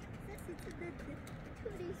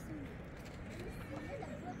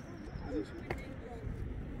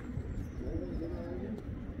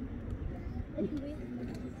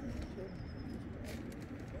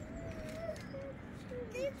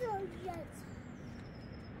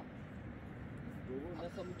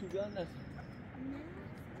نخم تو بیان نخم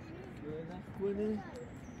نخ کنه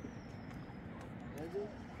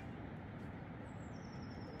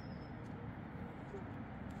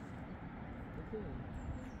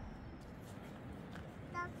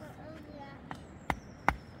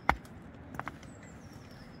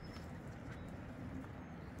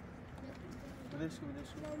بدش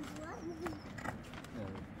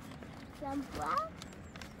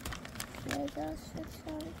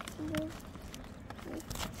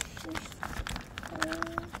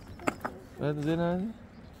بعد زين هذه؟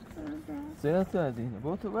 زين هذه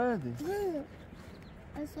بوتو بعدي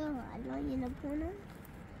أسوأ الوان ينبهونه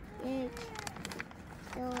يك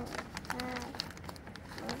دو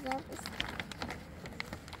وظف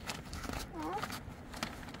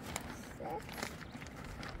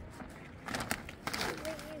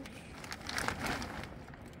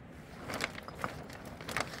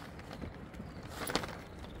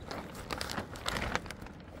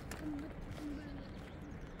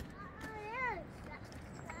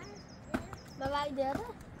بابا داره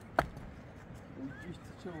وجيت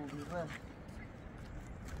تشوف بالراس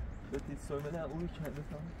بتي تسوي لها اول كذا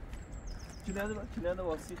تمام كلنا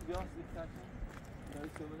واسيق بياس ذيك لا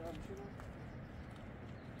تسوي لها شنو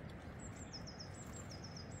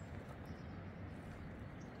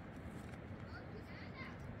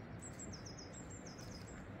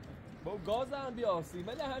با گاز هم بیاسی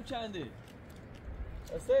ولی هم چنده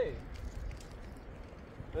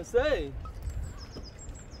بسی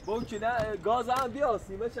با کنه گاز هم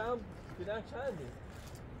بیاسی ولی هم کنه چنده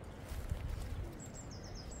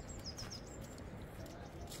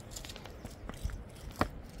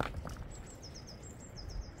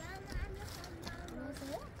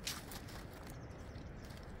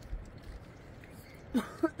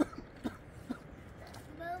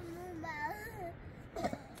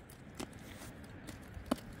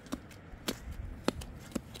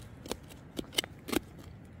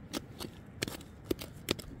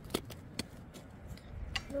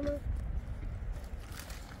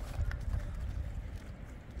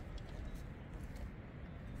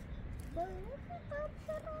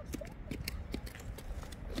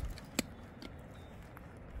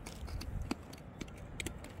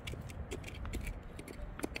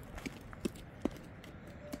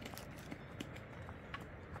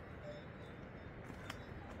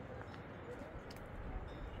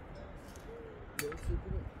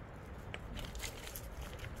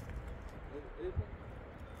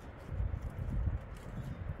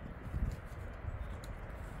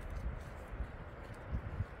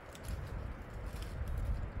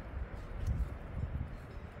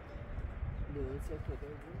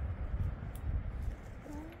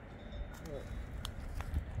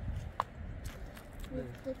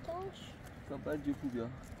Sampai jumpa dia.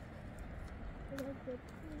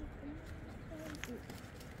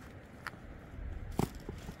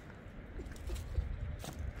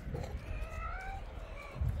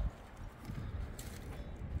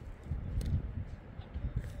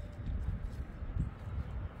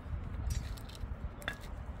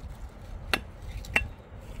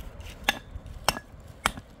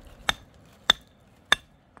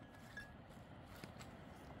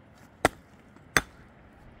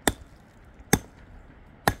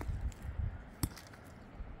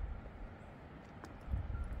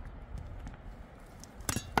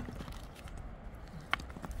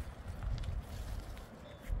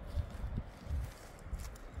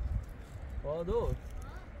 آدور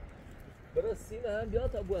برای سینه هم بیا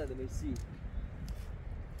تا بوانده میسی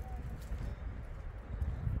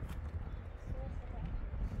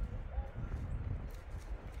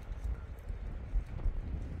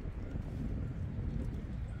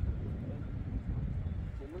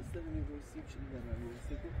مستر میگویسیم چی میگن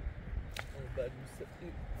میگویسی که بعد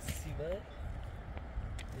سیمه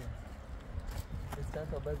استان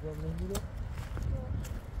تا بعد جام نمیره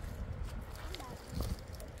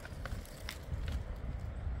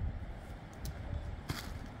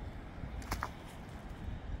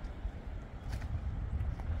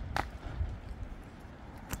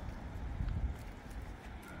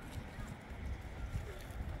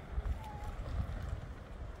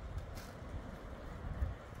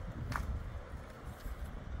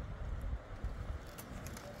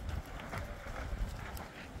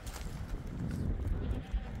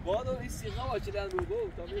باید این سیغه واچلن رو گو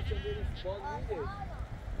تا میشون بریم باید میده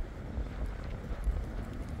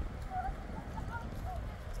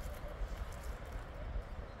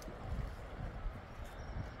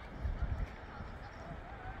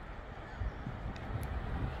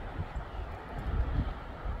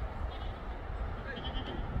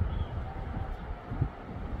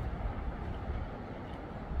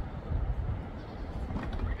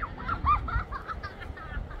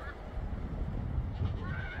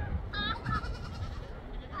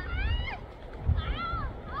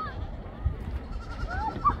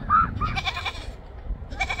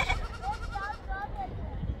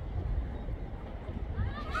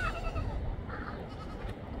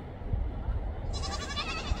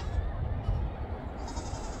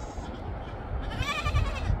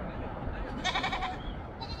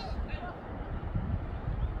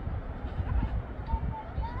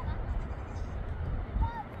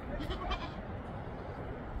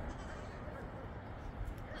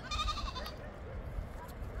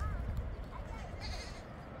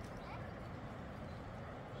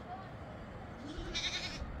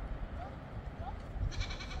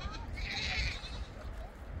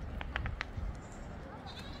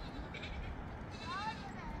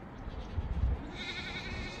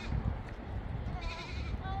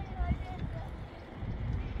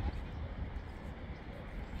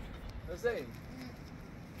حسین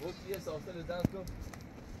گفت یه ساسل دم کن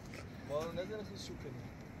ما رو نزنه خیلی شو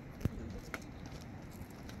کنیم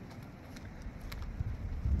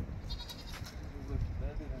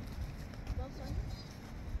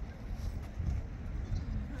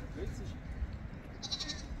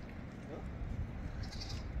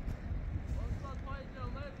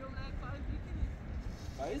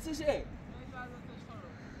Hayırlısı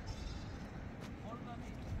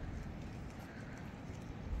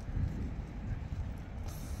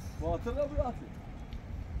Batırla bu yatı.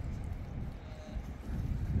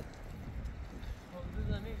 Oldu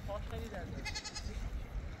zamin hoş geldin.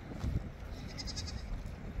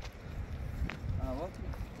 Hava.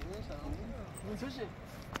 Bu şey.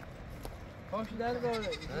 Hoş geldin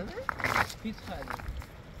böyle. Pis geldi.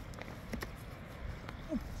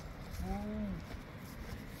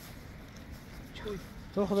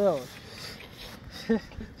 تو خدا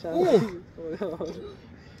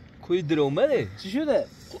کوی درومه چی شده؟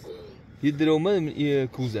 یه درومه یه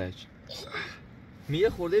کوزش میگه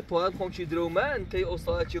خورده پاید خون چی درومن که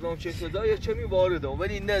استاد چی رام چه شده یا چه می وارده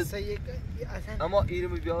ولی نه اما ایره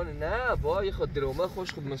می بیانه نه با یه خود درومه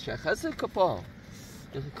خوش خود مشخصه کپا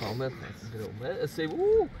یه کامل درومه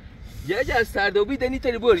اسیبو یه جا از سردابی دنی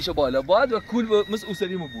تری بوریش بالا باید و کول مثل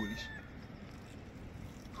اوسری مو بوریش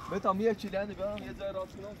بتا میه چی لنده بیارم یه جای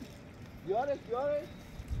راست کنم بیاره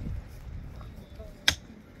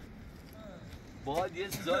باید یه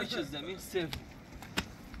زایش زمین صفر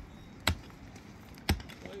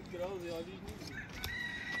Biraz yağlı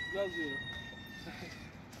Biraz yağlı.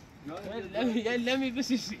 Ya lemi bir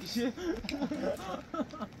işi.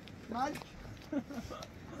 Mal.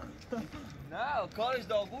 نه کارش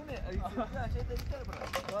داغونه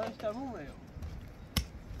کارش تمومه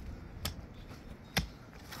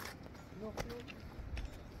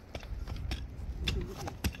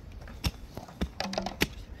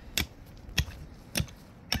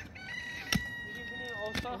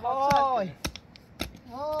وای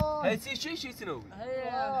هیچی چی نو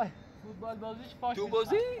فوتبال بازیش پاش تو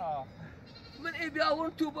بازی؟ من ای بیاورم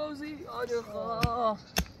تو بازی آره خواه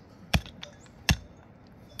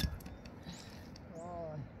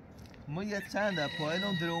ما یه چند در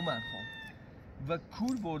پایین درومن خوام و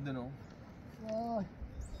کول بردنم وای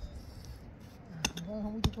وای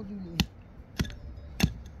همون تو خودی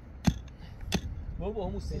بابا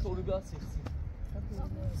همون سیخ رو بیاد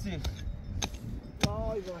سیخ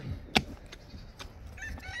وای وای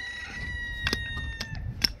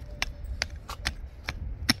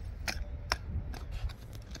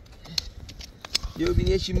یه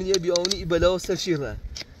ببینی چی میگه بیاونی ای بلا سر شیرن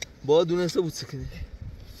با دونسته بود سکنه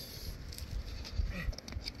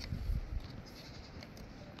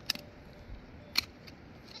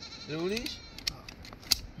ببینیش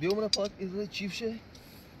بیام را پاک این چیف شه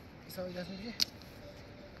حسابی دست میگه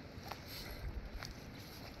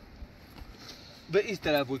به این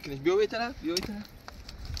طرف بود کنش بیا به طرف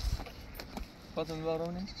فاطمه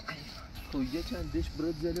بارونه خب یه چند دش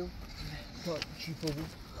برد زلو تا چیپا بود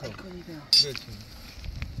خب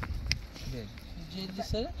بل جدی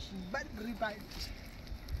سرش؟ بد ریبای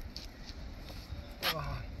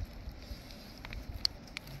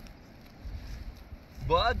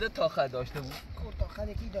باید تاخر داشته بود کورت آخر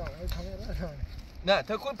یکی دار نه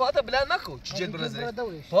تا کل پاتا بلند نکن چی جد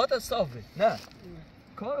برزه پاتا صافه نه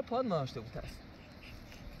کار پاد ناشته بود هست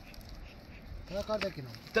یا کار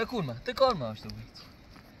دکنم تکار ما اشته بید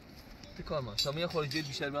تکار ما شما یه خورده جلد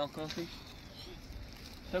بیشتر بیان کنم خیش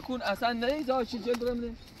تکون اصلا نه زای چی جلد برم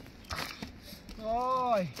نه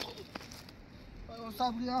وای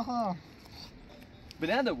صبری آخا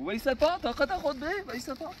بلنده بو ولی سرپا طاقت خود به ولی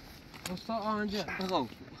سرپا استا آنجا بخو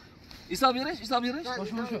ایسا بیارش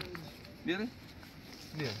باشو بیاره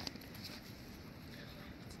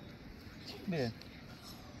بیاره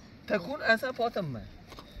تکون اصلا پاتم من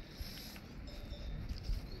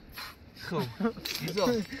خب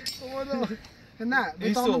ایزا نه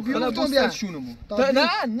ایسا بتام خلا بیرون بوست بیا شونمو تا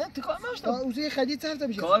نه تکار ما اشته اوزی خدید سر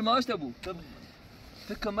بشه کار ما اشته بو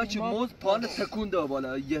تکمه چه موز پان تکون ده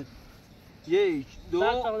بالا یک دو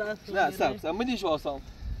نه سب مدیش واسم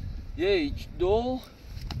یک دو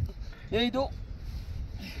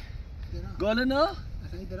گاله نه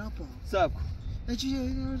اصلا درام پا سب چی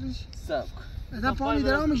سب اصلا پا می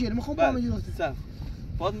درام میشه من خوب پا می جوست سب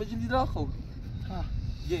پاد مجلی درا خو ها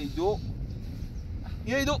یک دو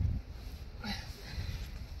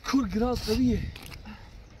کور گراز قویه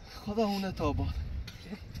خدا هونه تاباد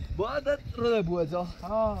باید رو بوزا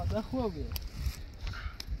ها ده خوبه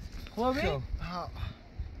خوبه؟ ها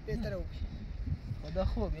بهتره او ده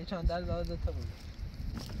خوبه یه چند در داده تا بود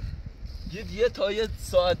یه تا یه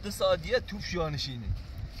ساعت 2 ساعت دیگه توپ شانشینه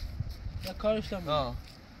یا کارش دارم ها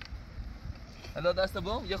حالا دست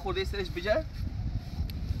بام یه خورده سرش بجرد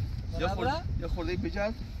یه خورده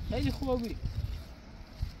بجرد خیلی خوبه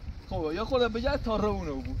خب یه خورده بجرد تا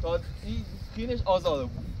رونه بود تا این خینش آزاده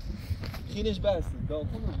بود خینش بسته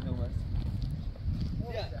داخل رو بسته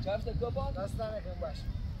بیا چفت کبان دست نکن باش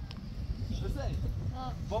بسه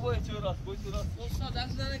بابا چه راست استاد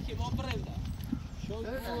دست داره که ما برنده شو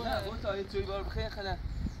نه بود تا یه چوی بار بخیر خلا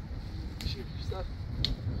چی بیشتر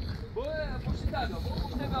پشت دادا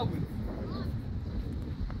پشت بود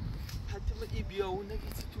حتی من ای بیا اون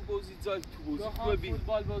نگیتی تو بازی جای تو بازی تو ببین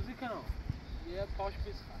فوتبال بازی کنم یه پاش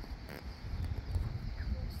پیس خواهد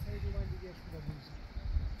سیدی من دیگه شده بوزی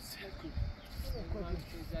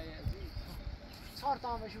چهار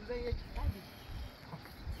تا همه شوزه یک خیلی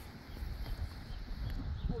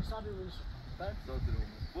بول سابی بولش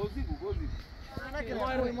بازی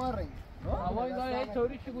نکنه ما رنگ هوای داره یه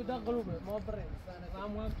طوری که بوده غروبه ما برنده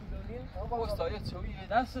هم تو دنیا پستای چوی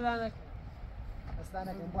دست در نکن دست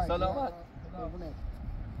نکن باش سلامت قربونت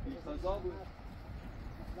خدا بود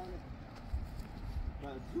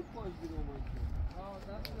من زود پاش بیرون اومد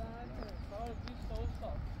دست در نکن کار بیست تا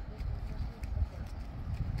استاد